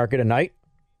repo market a night.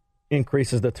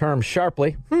 Increases the term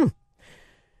sharply.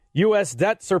 U.S.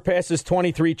 debt surpasses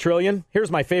 $23 trillion.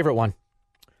 Here's my favorite one.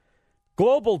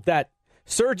 Global debt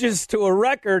surges to a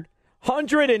record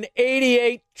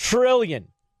 $188 trillion.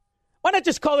 Why not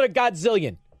just call it a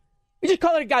godzillion? You just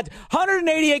call it a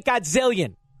 188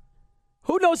 godzillion.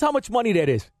 Who knows how much money that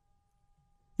is?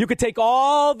 You could take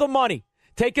all the money.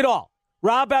 Take it all.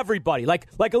 Rob everybody. Like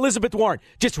Elizabeth Warren.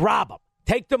 Just rob them.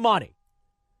 Take the money.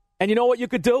 And you know what you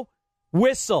could do?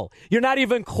 Whistle. You're not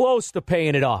even close to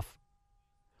paying it off.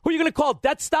 Who are you going to call?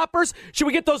 Debt stoppers? Should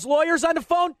we get those lawyers on the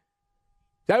phone?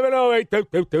 708.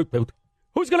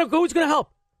 Who's going to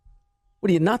help? What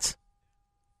are you, nuts?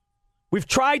 We've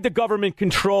tried the government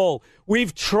control.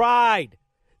 We've tried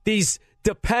these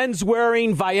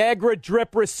Depends-wearing Viagra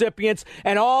drip recipients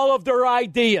and all of their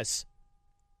ideas.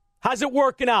 How's it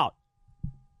working out?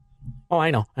 Oh, I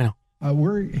know.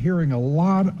 We're hearing a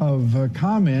lot of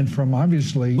comment from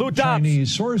obviously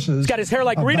Chinese sources. He's got his hair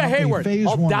like Rita Hayward,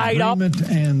 all dyed up.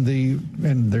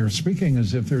 And they're speaking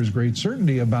as if there's great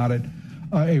certainty about it.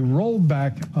 A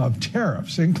rollback of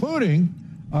tariffs, including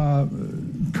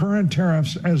current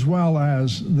tariffs as well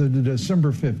as the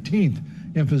December 15th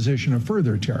imposition of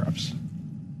further tariffs.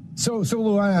 So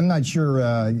Lou, I'm not sure.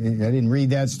 I didn't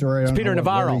read that story. I don't Peter know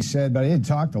what Navarro Larry said, but I did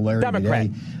talk to Larry Democrat.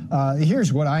 today.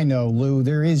 Here's what I know, Lou.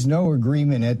 There is no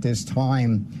agreement at this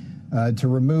time to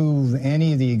remove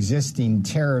any of the existing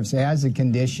tariffs as a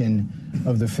condition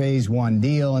of the Phase 1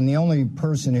 deal, and the only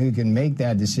person who can make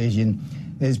that decision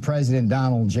is President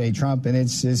Donald J. Trump, and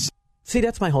it's See,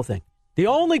 that's my whole thing. The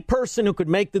only person who could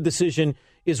make the decision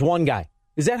is one guy.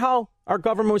 Is that how our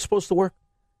government was supposed to work?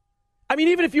 I mean,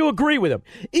 even if you agree with him,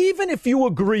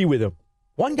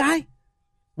 one guy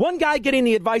getting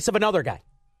the advice of another guy.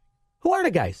 Who are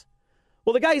the guys?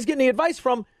 Well, the guy he's getting the advice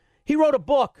from, he wrote a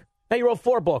book. Now, he wrote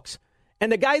 4 books. And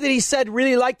the guy that he said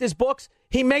really liked his books,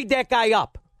 he made that guy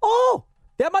up. Oh,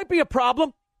 that might be a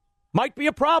problem.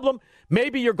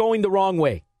 Maybe you're going the wrong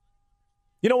way.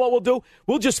 You know what we'll do?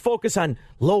 We'll just focus on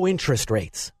low interest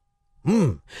rates.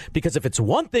 Because if it's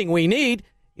one thing we need,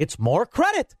 it's more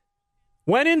credit.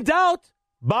 When in doubt,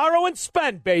 borrow and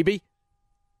spend, baby.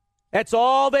 That's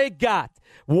all they got.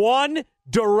 One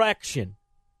direction.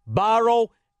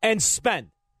 Borrow and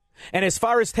spend. And as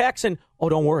far as taxing,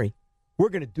 don't worry. We're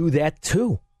going to do that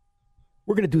too.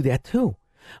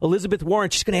 Elizabeth Warren,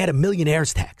 she's going to add a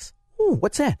millionaire's tax.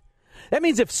 What's that? That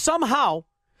means if somehow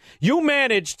you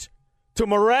managed to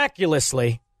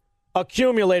miraculously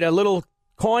accumulate a little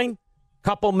coin,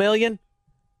 couple million,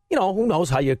 who knows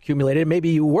how you accumulated it. Maybe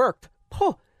you worked.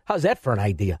 How's that for an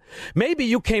idea? Maybe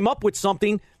you came up with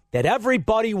something that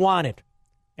everybody wanted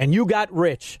and you got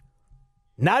rich.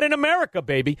 Not in America,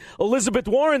 baby. Elizabeth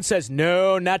Warren says,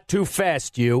 no, not too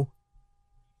fast, you.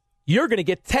 You're going to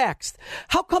get taxed.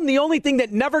 How come the only thing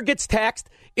that never gets taxed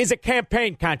is a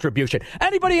campaign contribution?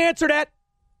 Anybody answer that?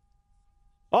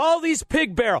 All these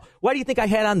pig barrel. Why do you think I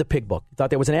had on the pig book? You thought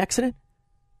that was an accident?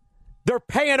 They're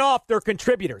paying off their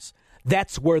contributors.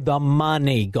 That's where the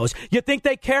money goes. You think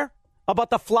they care about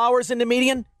the flowers in the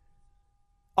median?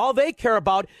 All they care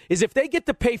about is if they get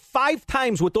to pay 5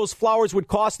 times what those flowers would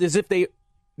cost as if they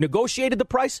negotiated the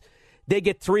price, they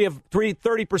get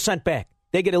 30% back.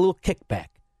 They get a little kickback.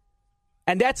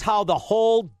 And that's how the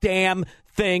whole damn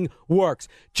thing works.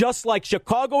 Just like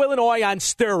Chicago, Illinois on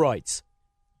steroids.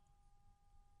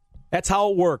 That's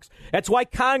how it works. That's why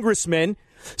congressmen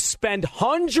spend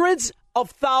hundreds of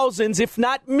thousands, if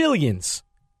not millions,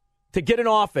 to get an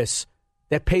office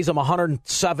that pays them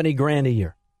 $170,000 a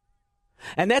year.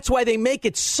 And that's why they make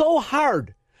it so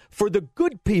hard for the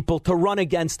good people to run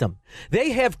against them.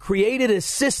 They have created a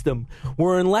system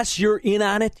where unless you're in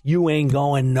on it, you ain't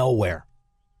going nowhere.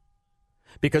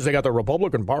 Because they got the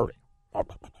Republican Party.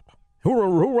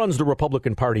 Who runs the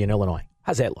Republican Party in Illinois?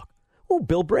 How's that look? Oh,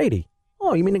 Bill Brady.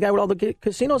 Oh, you mean the guy with all the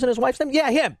casinos in his wife's name? Yeah,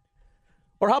 him.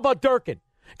 Or how about Durkin?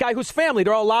 Guy whose family,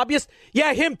 they're all lobbyists?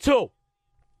 Yeah, him too.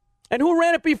 And who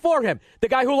ran it before him? The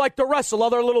guy who liked to wrestle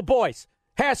other little boys.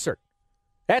 Hassert.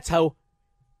 That's how.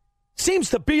 Seems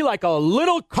to be like a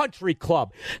little country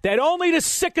club that only the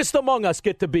sickest among us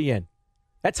get to be in.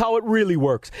 That's how it really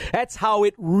works.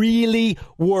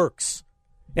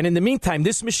 And in the meantime,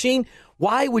 this machine,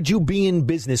 why would you be in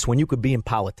business when you could be in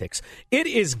politics? It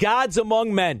is gods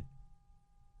among men.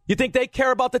 You think they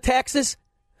care about the taxes?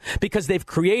 Because they've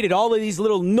created all of these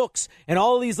little nooks and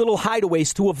all of these little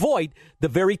hideaways to avoid the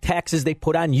very taxes they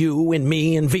put on you and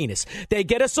me and Venus. They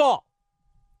get us all,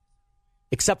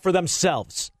 except for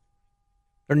themselves.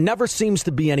 There never seems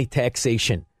to be any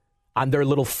taxation on their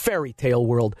little fairy tale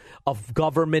world of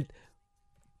government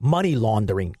money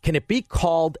laundering. Can it be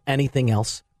called anything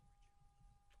else?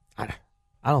 I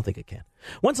don't think it can.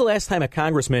 When's the last time a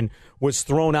congressman was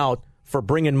thrown out for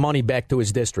bringing money back to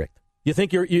his district? You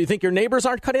think your neighbors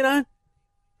aren't cut in on?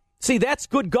 See, that's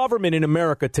good government in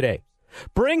America today.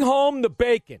 Bring home the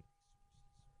bacon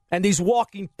and these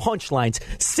walking punchlines.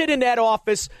 Sit in that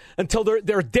office until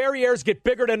their derrieres get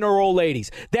bigger than their old ladies.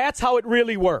 That's how it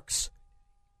really works.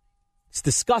 It's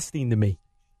disgusting to me.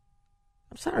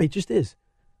 I'm sorry, it just is.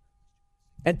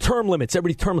 And term limits.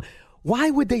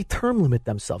 Why would they term limit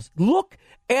themselves? Look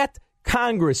at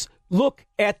Congress. Look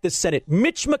at the Senate.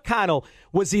 Mitch McConnell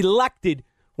was elected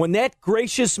when that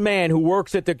gracious man who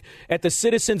works at the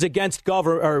Citizens Against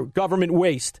Government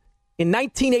Waste in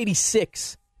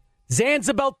 1986,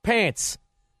 Zanzibar pants.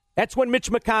 That's when Mitch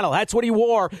McConnell, that's what he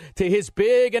wore to his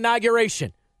big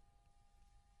inauguration.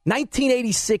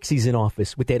 1986, he's in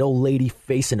office with that old lady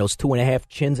face and those 2.5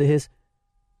 chins of his.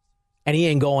 And he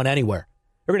ain't going anywhere.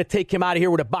 They're going to take him out of here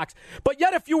with a box. But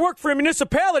yet, if you work for a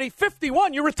municipality,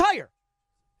 51, you retire.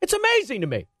 It's amazing to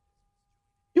me.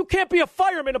 You can't be a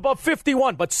fireman above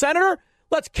 51. But, Senator,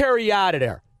 let's carry you out of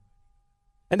there.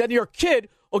 And then your kid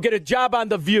will get a job on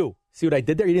The View. See what I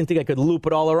did there? You didn't think I could loop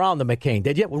it all around the McCain,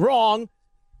 did you? Wrong.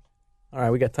 All right,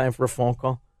 we got time for a phone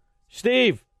call.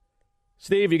 Steve,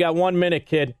 you got 1 minute,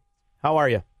 kid. How are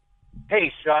you?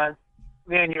 Hey, Sean.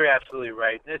 Man, you're absolutely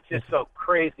right. It's just so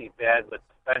crazy bad with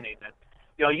spending.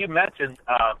 You mentioned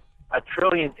a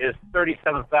trillion is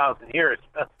 37,000 years.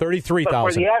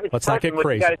 33,000. Let's not get crazy.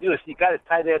 What you got to do is you got to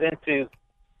tie that into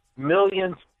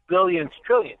millions, billions,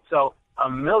 trillions. So a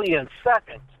million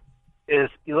seconds is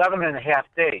 11 and a half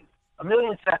days. A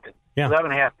million seconds,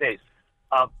 11 and a half days.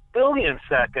 A billion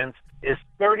seconds is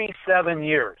 37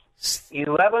 years.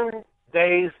 11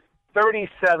 days,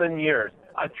 37 years.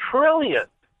 A trillion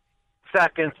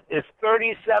seconds is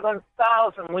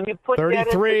 37,000. When you put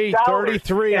 33, that into dollars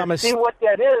 33. and see what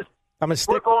that is,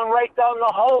 we're going right down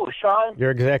the hole, Sean.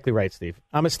 You're exactly right, Steve.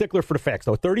 I'm a stickler for the facts,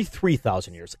 though.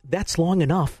 33,000 years. That's long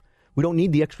enough. We don't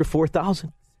need the extra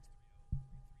 4,000.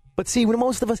 But see,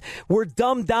 most of us, we're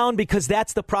dumbed down because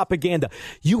that's the propaganda.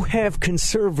 You have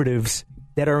conservatives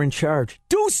that are in charge.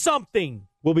 Do something!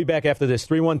 We'll be back after this.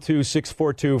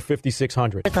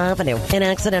 312-642-5600. 4th Avenue. An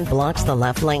accident blocks the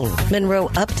left lane.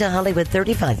 Monroe up to Hollywood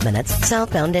 35 minutes.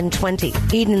 Southbound in 20.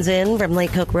 Eden's Inn from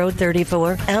Lake Cook Road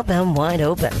 34. Outbound wide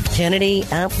open. Kennedy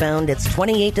outbound. It's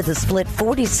 28 to the split,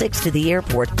 46 to the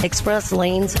airport. Express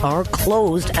lanes are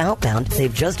closed outbound.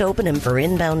 They've just opened them for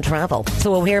inbound travel.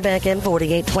 So O'Hare back in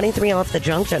 48, 23 off the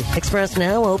junction. Express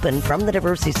now open from the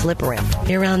Diversey slip ramp.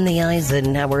 You're on the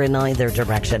Eisenhower in either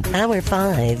direction. Hour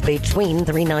 5 between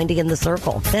 390 in the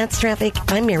circle. That's traffic.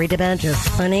 I'm Mary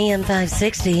DeBadges on AM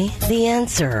 560, The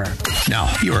Answer.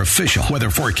 Now, your official weather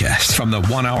forecast from the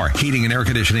 1 Hour Heating and Air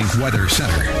Conditioning Weather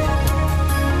Center.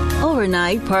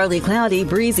 Overnight, partly cloudy,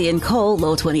 breezy, and cold,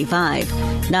 low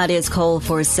 25. Not as cold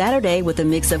for Saturday with a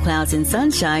mix of clouds and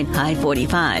sunshine, high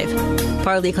 45.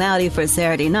 Partly cloudy for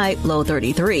Saturday night, low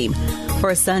 33.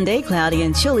 For Sunday, cloudy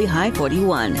and chilly, high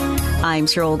 41. I'm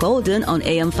Cheryl Golden on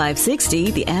AM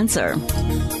 560, The Answer.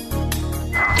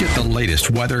 Get the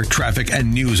latest weather, traffic,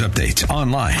 and news updates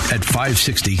online at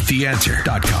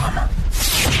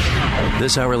 560theanswer.com.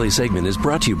 This hourly segment is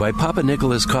brought to you by Papa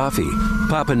Nicholas Coffee.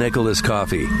 Papa Nicholas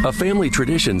Coffee, a family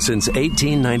tradition since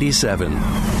 1897.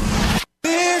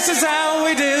 This is how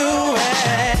we do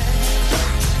it.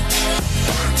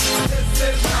 This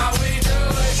is how we do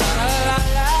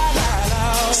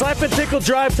it. Slap and Tickle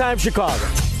Drive Time Chicago.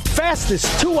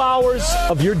 Fastest 2 hours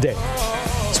of your day.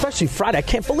 Especially Friday. I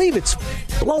can't believe it's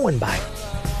blowing by.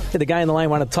 Hey, the guy on the line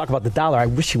wanted to talk about the dollar. I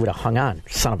wish he would have hung on.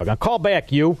 Son of a gun. Call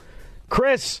back, you.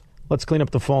 Chris, let's clean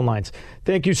up the phone lines.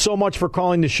 Thank you so much for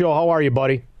calling the show. How are you,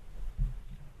 buddy?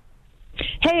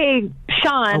 Hey,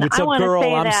 Sean. What's up, I want girl? to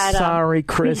say I'm that. sorry,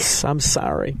 Chris. I'm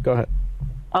sorry. Go ahead.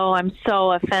 Oh, I'm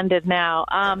so offended now.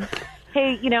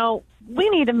 Hey, we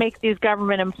need to make these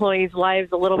government employees'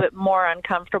 lives a little bit more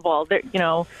uncomfortable.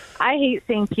 I hate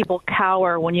seeing people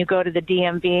cower when you go to the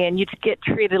DMV and you just get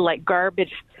treated like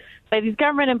garbage by these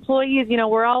government employees.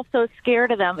 We're all so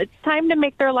scared of them. It's time to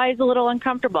make their lives a little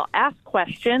uncomfortable. Ask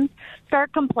questions.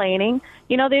 Start complaining.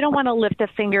 They don't want to lift a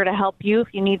finger to help you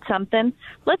if you need something.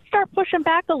 Let's start pushing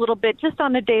back a little bit just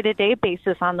on a day-to-day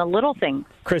basis on the little things.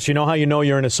 Chris, you know how you know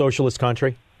you're in a socialist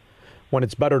country? When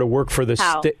it's better to work for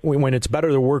the when it's better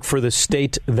to work for the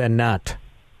state than not.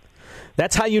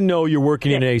 That's how you know you're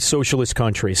working in a socialist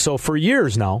country. So for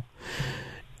years now,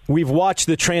 we've watched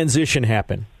the transition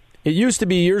happen. It used to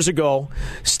be years ago,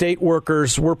 state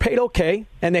workers were paid okay,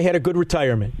 and they had a good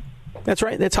retirement. That's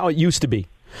right. That's how it used to be.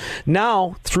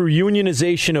 Now, through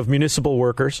unionization of municipal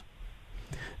workers,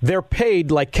 they're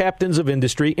paid like captains of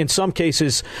industry, in some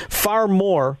cases far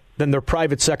more than their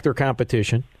private sector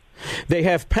competition. They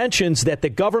have pensions that the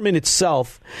government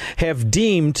itself have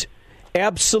deemed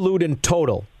absolute and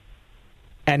total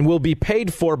and will be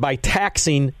paid for by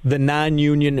taxing the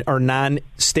non-union or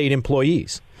non-state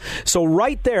employees. So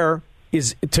right there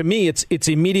is, to me, it's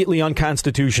immediately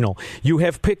unconstitutional. You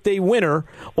have picked a winner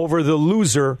over the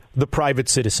loser, the private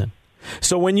citizen.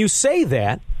 So when you say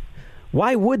that,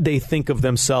 why would they think of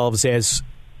themselves as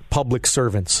public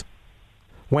servants?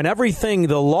 When everything,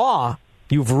 the law,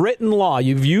 you've written law,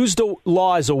 you've used the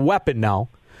law as a weapon now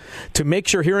to make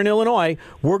sure here in Illinois,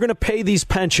 we're going to pay these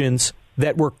pensions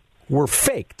that were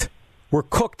faked. Were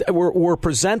cooked, were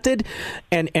presented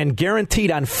and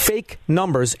guaranteed on fake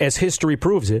numbers, as history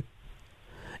proves it.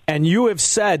 And you have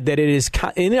said that it is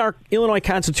in our Illinois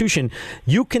Constitution,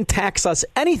 you can tax us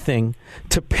anything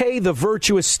to pay the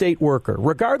virtuous state worker,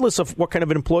 regardless of what kind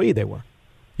of an employee they were.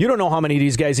 You don't know how many of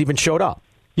these guys even showed up.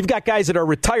 You've got guys that are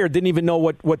retired, didn't even know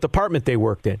what department they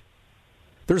worked in.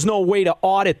 There's no way to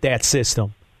audit that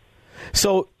system.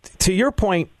 So, to your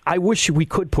point, I wish we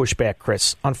could push back,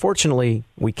 Chris. Unfortunately,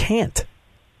 we can't.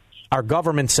 Our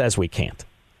government says we can't.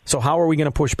 So how are we going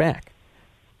to push back?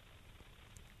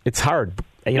 It's hard.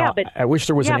 I wish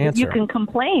there was an answer. But you can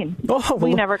complain.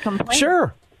 We never complain.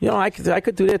 Sure. I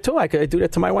could do that, too. I do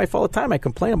that to my wife all the time. I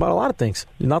complain about a lot of things.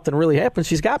 Nothing really happens.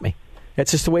 She's got me. That's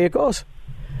just the way it goes.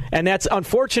 And that's,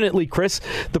 unfortunately, Chris,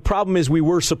 the problem is we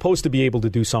were supposed to be able to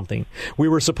do something. We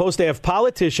were supposed to have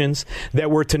politicians that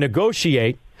were to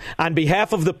negotiate on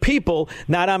behalf of the people,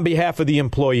 not on behalf of the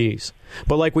employees.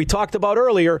 But like we talked about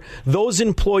earlier, those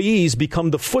employees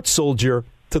become the foot soldier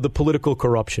to the political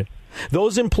corruption.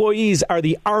 Those employees are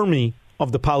the army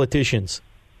of the politicians.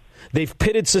 They've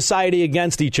pitted society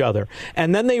against each other.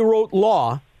 And then they wrote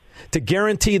law to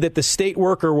guarantee that the state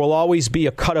worker will always be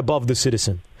a cut above the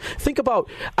citizen. Think about,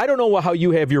 I don't know how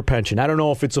you have your pension. I don't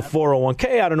know if it's a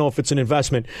 401k. I don't know if it's an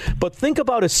investment. But think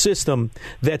about a system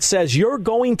that says you're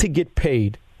going to get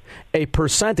paid a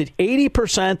percentage,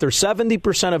 80% or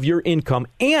 70% of your income,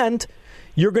 and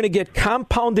you're going to get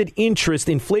compounded interest,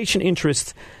 inflation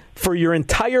interest for your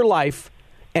entire life,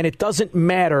 and it doesn't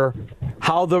matter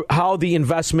how the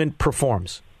investment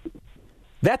performs.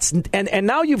 That's and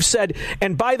now you've said,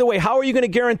 and by the way, how are you going to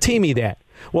guarantee me that?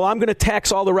 Well, I'm going to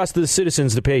tax all the rest of the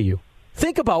citizens to pay you.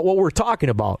 Think about what we're talking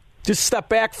about. Just step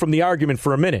back from the argument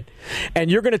for a minute. And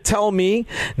you're going to tell me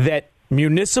that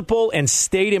municipal and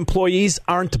state employees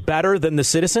aren't better than the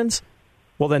citizens?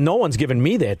 Well, then no one's giving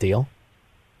me that deal.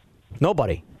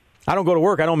 Nobody. I don't go to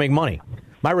work. I don't make money.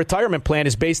 My retirement plan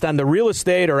is based on the real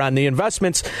estate or on the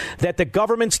investments that the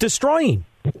government's destroying.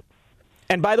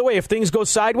 And by the way, if things go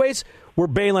sideways, we're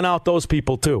bailing out those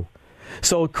people too.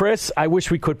 So, Chris, I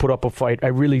wish we could put up a fight. I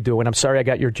really do. And I'm sorry I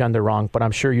got your gender wrong, but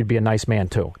I'm sure you'd be a nice man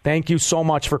too. Thank you so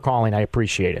much for calling. I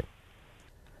appreciate it.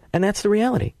 And that's the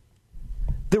reality.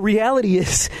 The reality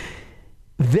is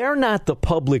they're not the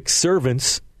public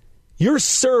servants. You're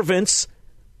servants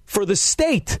for the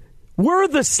state. We're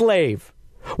the slave.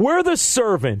 We're the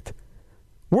servant.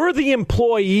 We're the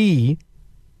employee.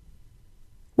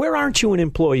 Where aren't you an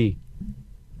employee?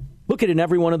 Look at it in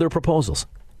every one of their proposals.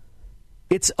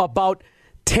 It's about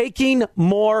taking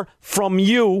more from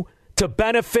you to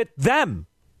benefit them.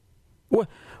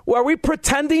 Are we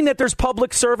pretending that there's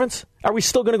public servants? Are we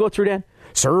still going to go through that?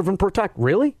 Serve and protect.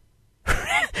 Really?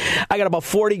 I got about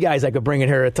 40 guys I could bring in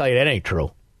here to tell you that ain't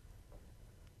true.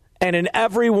 And in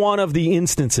every one of the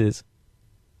instances,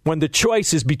 when the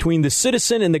choice is between the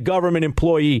citizen and the government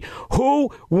employee,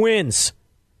 who wins?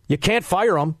 You can't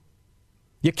fire them.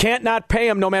 You can't not pay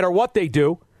them no matter what they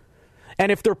do.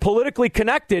 And if they're politically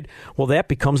connected, well, that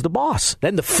becomes the boss.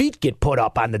 Then the feet get put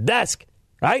up on the desk,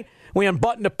 right? We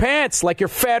unbutton the pants like your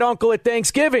fat uncle at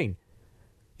Thanksgiving.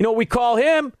 You know what we call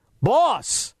him?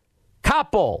 Boss.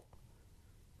 Capo.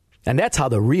 And that's how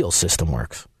the real system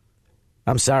works.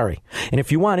 I'm sorry. And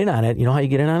if you want in on it, you know how you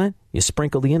get in on it? You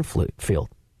sprinkle the infield.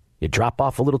 You drop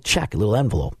off a little check, a little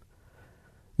envelope.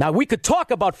 Now, we could talk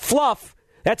about fluff.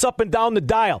 That's up and down the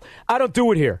dial. I don't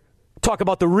do it here. Talk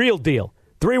about the real deal.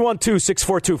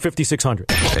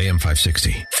 312-642-5600. AM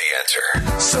 560. The Answer.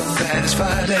 So glad it's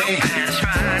Friday.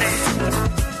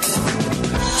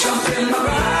 Jump in my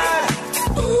ride.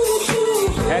 Ooh,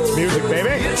 that's music, baby.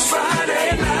 It's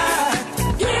Friday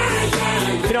night.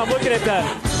 Yeah. You know, I'm looking at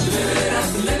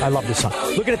I love this song.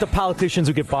 Looking at the politicians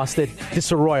who get busted.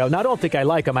 DeSarroyo. Now, I don't think I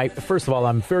like him. First of all,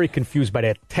 I'm very confused by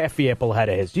that taffy apple head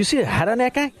of his. Do you see the head on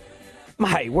that guy?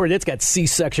 My word, it's got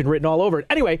C-section written all over it.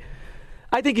 Anyway,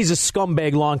 I think he's a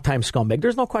scumbag, long-time scumbag.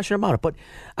 There's no question about it. But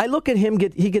I look at him,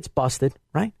 he gets busted,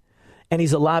 right? And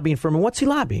he's a lobbying firm. And what's he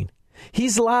lobbying?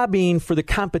 He's lobbying for the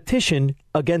competition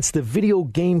against the video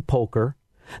game poker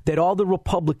that all the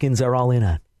Republicans are all in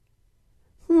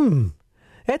on.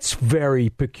 That's very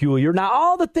peculiar. Now,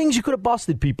 all the things you could have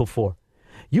busted people for.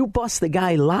 You bust the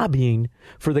guy lobbying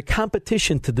for the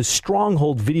competition to the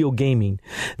stronghold video gaming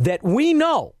that we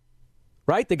know.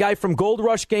 Right? The guy from Gold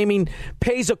Rush Gaming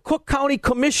pays a Cook County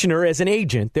commissioner as an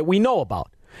agent that we know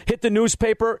about. Hit the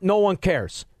newspaper, no one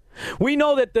cares. We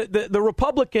know that the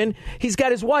Republican, he's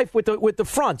got his wife with the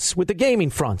fronts, with the gaming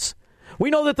fronts. We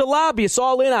know that the lobbyists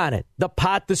all in on it, the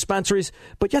pot dispensaries,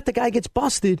 but yet the guy gets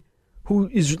busted who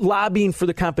is lobbying for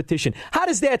the competition. How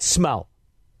does that smell?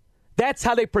 That's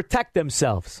how they protect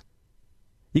themselves.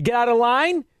 You get out of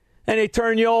line and they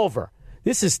turn you over.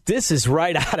 This is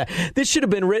right out of... This should have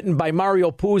been written by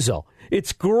Mario Puzo.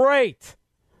 It's great.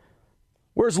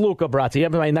 Where's Luca Bratti? I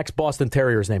have my next Boston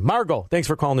Terrier's name. Margot, thanks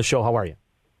for calling the show. How are you?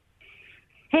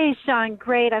 Hey, Sean.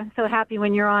 Great. I'm so happy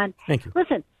when you're on. Thank you.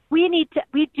 Listen, we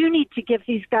do need to give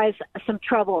these guys some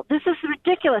trouble. This is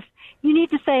ridiculous. You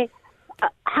need to say,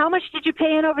 how much did you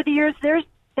pay in over the years?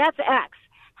 That's X.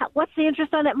 What's the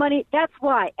interest on that money? That's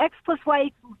Y. X plus Y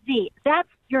equals Z. That's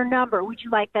your number. Would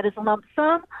you like that as a lump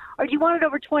sum, or do you want it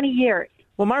over 20 years?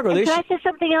 Well, Margot, can I say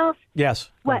something else? Yes.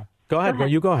 What? Go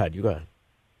ahead. You go ahead. You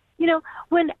know,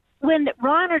 when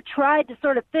Ronner tried to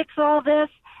sort of fix all this,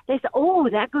 they said, "Oh,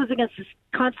 that goes against the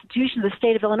Constitution of the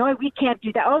state of Illinois. We can't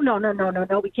do that. Oh, no,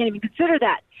 we can't even consider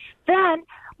that." Then,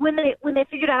 when they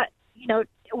figured out, you know,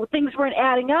 things weren't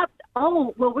adding up,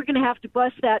 oh, well, we're going to have to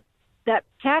bust that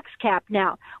tax cap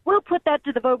now. We'll put that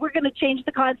to the vote. We're going to change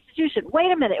the Constitution.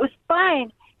 Wait a minute. It was fine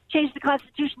to change the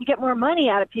Constitution to get more money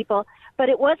out of people, but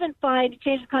it wasn't fine to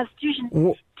change the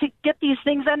Constitution to get these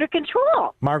things under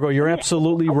control. Margot, you're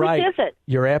absolutely right. Which is it?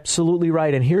 You're absolutely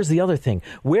right. And here's the other thing.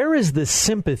 Where is the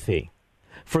sympathy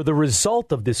for the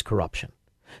result of this corruption?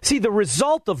 See, the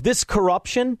result of this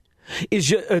corruption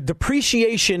is a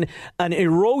depreciation, an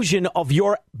erosion of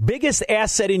your biggest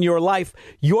asset in your life,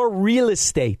 your real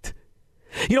estate.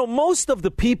 You know, most of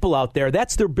the people out there,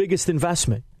 that's their biggest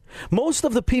investment. Most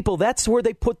of the people, that's where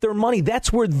they put their money.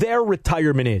 That's where their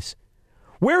retirement is.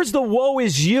 Where's the woe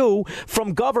is you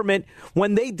from government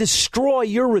when they destroy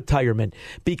your retirement?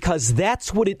 Because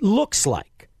that's what it looks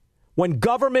like when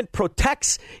government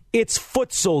protects its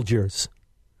foot soldiers,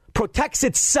 protects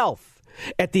itself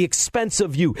at the expense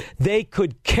of you. They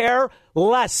could care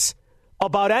less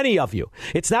about any of you.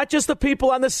 It's not just the people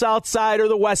on the south side or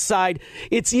the west side.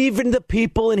 It's even the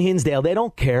people in Hinsdale. They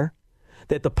don't care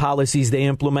that the policies they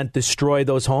implement destroy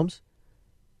those homes.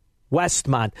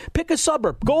 Westmont, pick a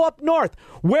suburb, go up north.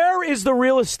 Where is the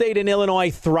real estate in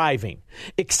Illinois thriving?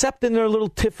 Except in their little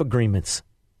TIF agreements.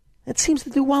 It seems to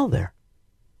do well there.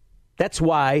 That's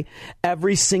why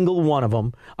every single one of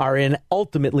them are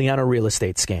ultimately on a real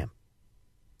estate scam.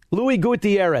 Louis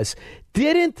Gutierrez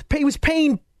didn't pay, he was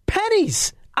paying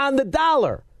pennies on the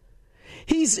dollar.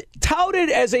 He's touted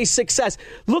as a success.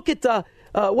 Look at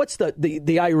what's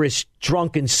the Irish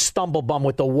drunken stumblebum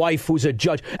with the wife who's a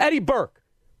judge? Eddie Burke.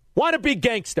 Wannabe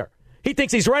gangster. He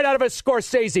thinks he's right out of a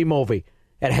Scorsese movie.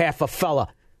 At half a fella.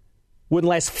 Wouldn't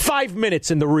last 5 minutes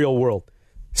in the real world.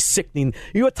 Sickening.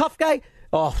 You a tough guy?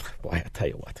 Oh, boy, I tell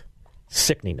you what.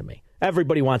 Sickening to me.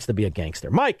 Everybody wants to be a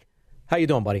gangster. Mike, how you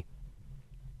doing, buddy?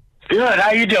 Good.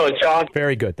 How you doing, Sean?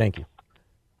 Very good, thank you.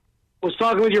 Was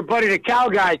talking with your buddy, the Cow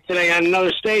Guy, today on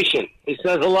another station. He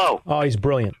says hello. Oh, he's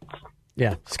brilliant.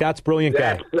 Yeah, Scott's a brilliant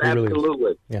guy. Absolutely.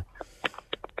 Really yeah.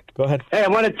 Go ahead. Hey, I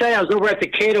want to tell you, I was over at the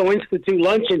Cato Institute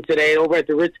luncheon today, over at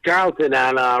the Ritz-Carlton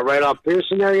on right off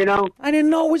Pearson there, you know? I didn't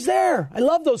know it was there. I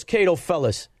love those Cato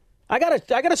fellas. I got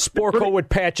a sport coat with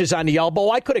patches on the elbow.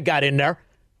 I could have got in there.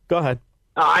 Go ahead.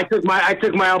 I took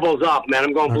my elbows off, man.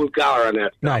 I'm going blue collar on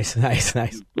that. Nice.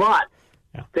 But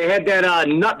they had that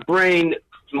nut brain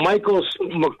Michael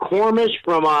McCormish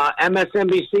from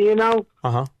MSNBC, you know?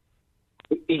 Uh-huh.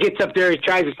 He gets up there, he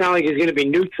tries to sound like he's going to be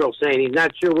neutral, saying he's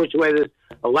not sure which way this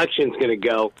election's going to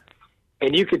go.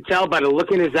 And you could tell by the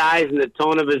look in his eyes and the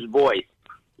tone of his voice.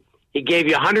 He gave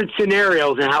you 100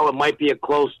 scenarios and how it might be a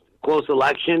close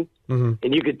election, and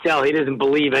you could tell he doesn't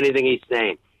believe anything he's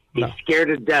saying. He's scared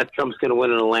to death Trump's going to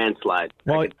win in a landslide.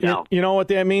 Well, you know what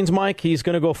that means, Mike? He's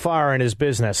going to go far in his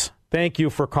business. Thank you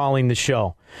for calling the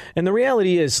show. And the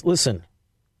reality is, listen,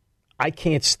 I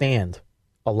can't stand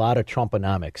a lot of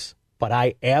Trumponomics, but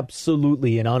I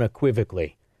absolutely and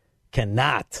unequivocally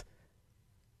cannot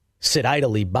sit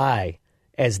idly by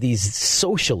as these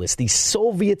socialists, these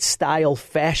Soviet-style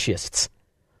fascists,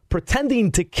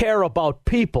 pretending to care about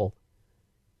people,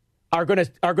 are going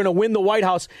to win the White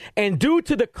House and do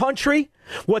to the country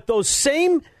what that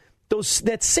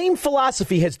same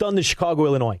philosophy has done to Chicago,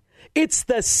 Illinois. It's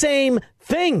the same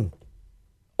thing,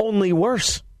 only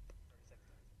worse.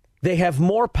 They have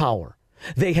more power.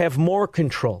 They have more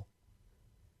control.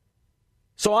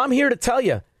 So I'm here to tell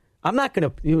you, I'm not going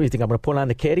to, you think I'm going to put on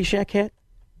the Caddyshack hat?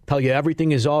 Tell you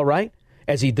everything is all right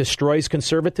as he destroys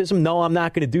conservatism? No, I'm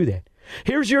not going to do that.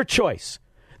 Here's your choice.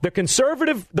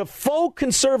 The faux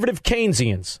conservative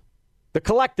Keynesians, the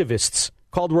collectivists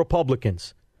called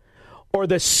Republicans, or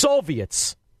the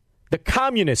Soviets, the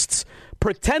communists,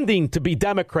 pretending to be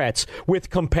Democrats with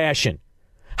compassion.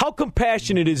 How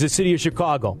compassionate is the city of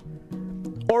Chicago?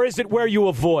 Or is it where you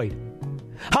avoid?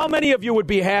 How many of you would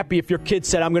be happy if your kid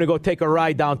said, I'm going to go take a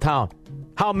ride downtown?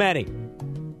 How many?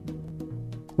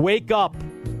 Wake up.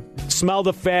 Smell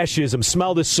the fascism.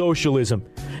 Smell the socialism.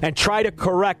 And try to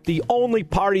correct the only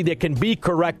party that can be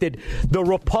corrected, the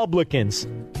Republicans.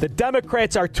 The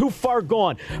Democrats are too far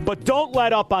gone. But don't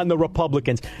let up on the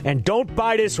Republicans. And don't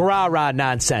buy this rah-rah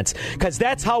nonsense. Because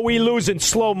that's how we lose in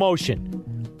slow motion.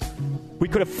 We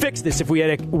could have fixed this if we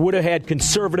would have had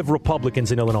conservative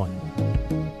Republicans in Illinois.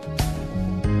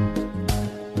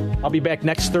 I'll be back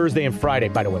next Thursday and Friday,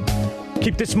 by the way.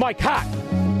 Keep this mic hot.